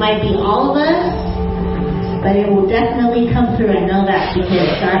us, it might be all of us, but it will definitely come through. I know that because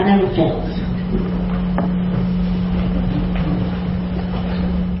God never fails.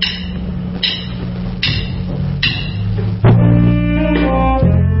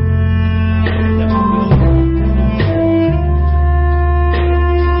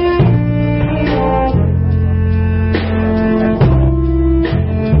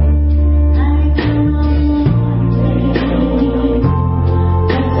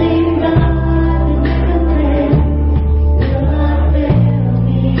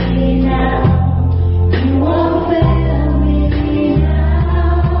 Now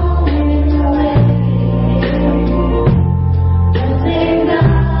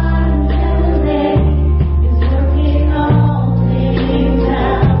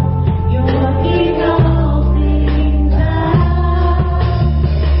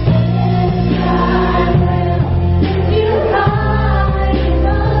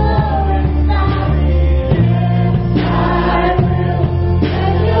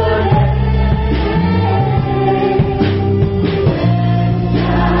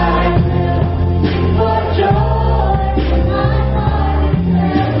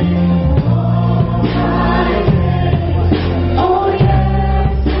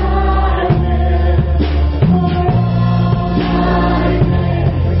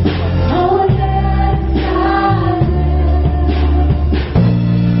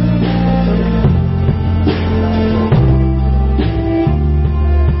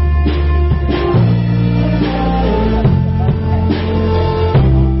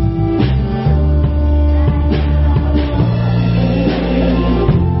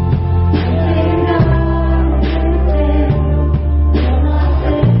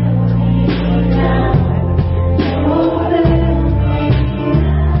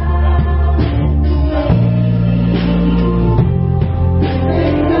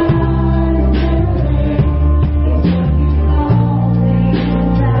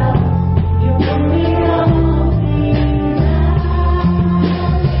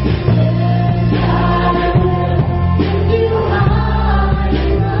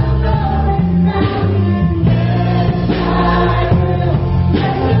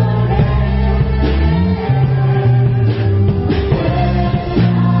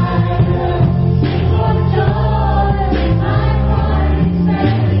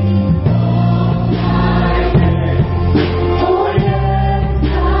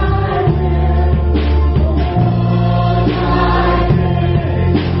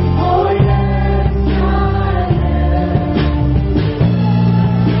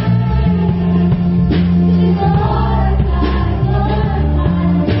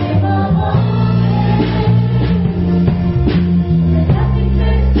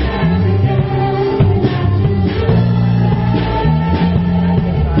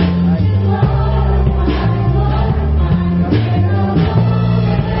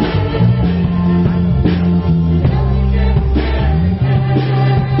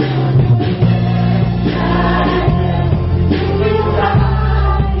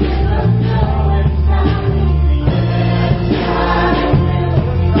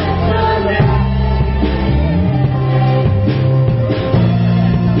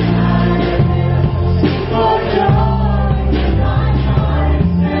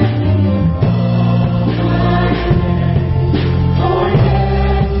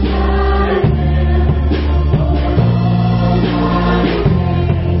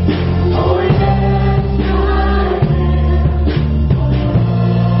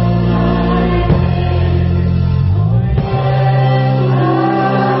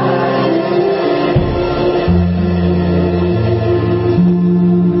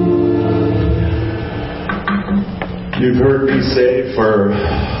me say for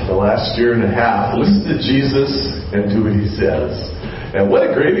the last year and a half, listen to Jesus and do what He says. And what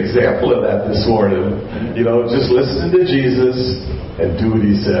a great example of that this morning. You know, just listen to Jesus and do what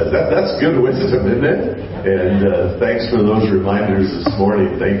He says. That's good wisdom, isn't it? And thanks for those reminders this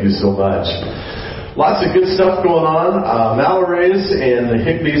morning. Thank you so much. Lots of good stuff going on. Mallory's and the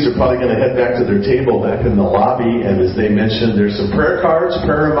Higbees are probably going to head back to their table back in the lobby. And as they mentioned, there's some prayer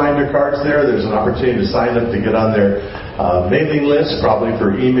reminder cards there. There's an opportunity to sign up to get on their mailing list, probably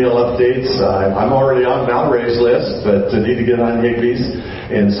for email updates. I'm already on Mallory's list, but need to get on Higbee's.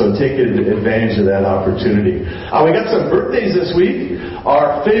 And so take advantage of that opportunity. We got some birthdays this week.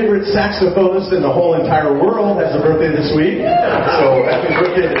 Our favorite saxophonist in the whole entire world has a birthday this week. So happy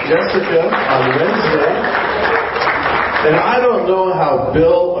birthday to Jessica on Wednesday. And I don't know how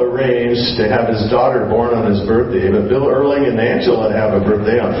Bill arranged to have his daughter born on his birthday, but Bill Erling and Angela have a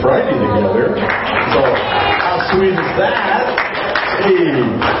birthday on Friday together. So how sweet is that?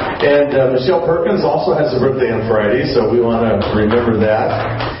 Hey. And Michelle Perkins also has a birthday on Friday, so we want to remember that.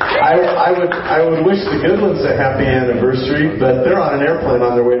 I would wish the Goodwins a happy anniversary, but they're on an airplane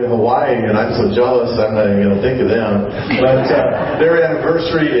on their way to Hawaii, and I'm so jealous I'm not even going to think of them. But their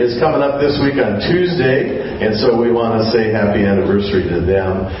anniversary is coming up this week on Tuesday, and so we want to say happy anniversary to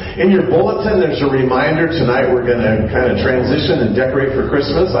them. In your bulletin, there's a reminder. Tonight we're going to kind of transition and decorate for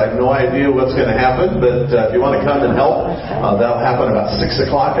Christmas. I have no idea what's going to happen, but if you want to come and help, that'll happen about 6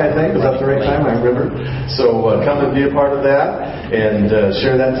 o'clock, I think. Is that the right time? I remember. So come and be a part of that and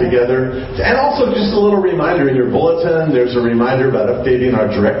share that together. And also just a little reminder in your bulletin, there's a reminder about updating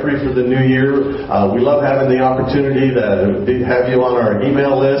our directory for the new year. We love having the opportunity to have you on our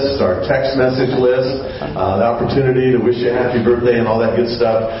email list, our text message list, the opportunity to wish you a happy birthday and all that good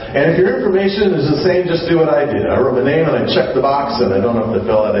stuff. And if your information is the same, just do what I did. I wrote my name and I checked the box, and I don't have to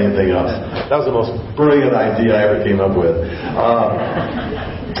fill out anything else. That was the most brilliant idea I ever came up with.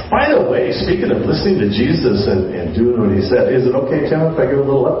 By the way, speaking of listening to Jesus and doing what He said, is it okay, Tim, if I give a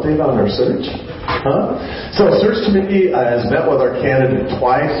little update on our search? So the search committee has met with our candidate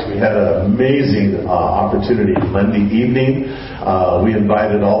twice. We had an amazing opportunity Monday evening. We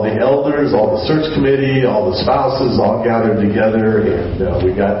invited all the elders, all the search committee, all the spouses, all gathered together, and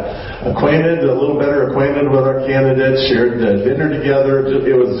we got a little better acquainted with our candidates, shared dinner together.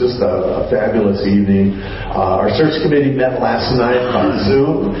 It was just a fabulous evening. Our search committee met last night on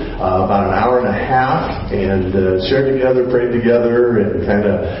Zoom, about an hour and a half, and shared together, prayed together, and kind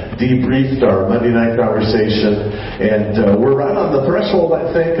of debriefed our Monday night conversation. And we're right on the threshold, I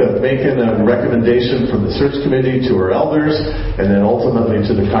think, of making a recommendation from the search committee to our elders, and then ultimately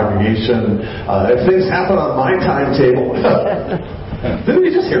to the congregation. If things happen on my timetable, didn't we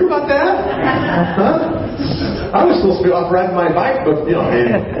just hear about that? I was supposed to be off riding my bike, but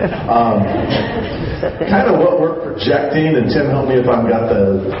kind of what we're projecting, and Tim, help me if I've got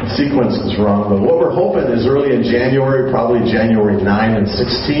the sequences wrong, but what we're hoping is early in January, probably January 9 and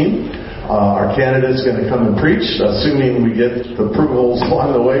 16. Our candidate's going to come and preach, assuming we get the approvals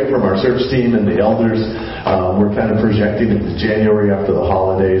along the way from our search team and the elders. We're kind of projecting it to January after the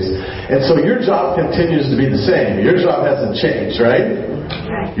holidays. And so your job continues to be the same. Your job hasn't changed, right?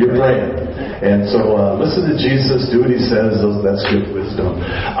 You're praying. And so listen to Jesus, do what He says. That's good wisdom.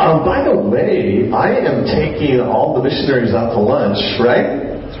 By the way, I am taking all the missionaries out to lunch,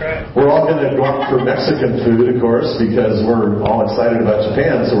 right? We're all going to go out for Mexican food, of course, because we're all excited about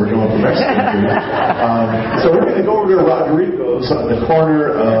Japan, so we're going for Mexican food. So we're going to go over to Rodrigo's on the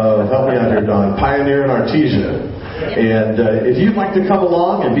corner of, help me out here, Don, Pioneer and Artesia. And if you'd like to come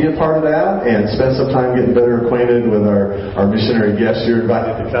along and be a part of that and spend some time getting better acquainted with our missionary guests, you're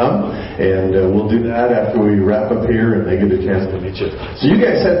invited to come. And we'll do that after we wrap up here and they get a chance to meet you. So you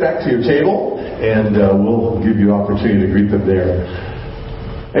guys head back to your table, and we'll give you opportunity to greet them there.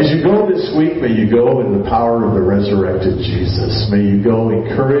 As you go this week, may you go in the power of the resurrected Jesus. May you go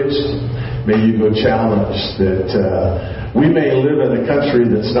encouraged. May you go challenged that we may live in a country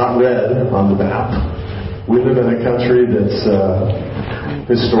that's not red on the map. We live in a country that's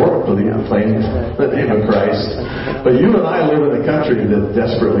historically claimed the name of Christ. But you and I live in a country that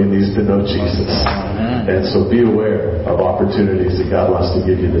desperately needs to know Jesus. And so be aware of opportunities that God wants to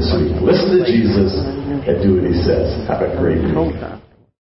give you this week. Listen to Jesus and do what He says. Have a great week.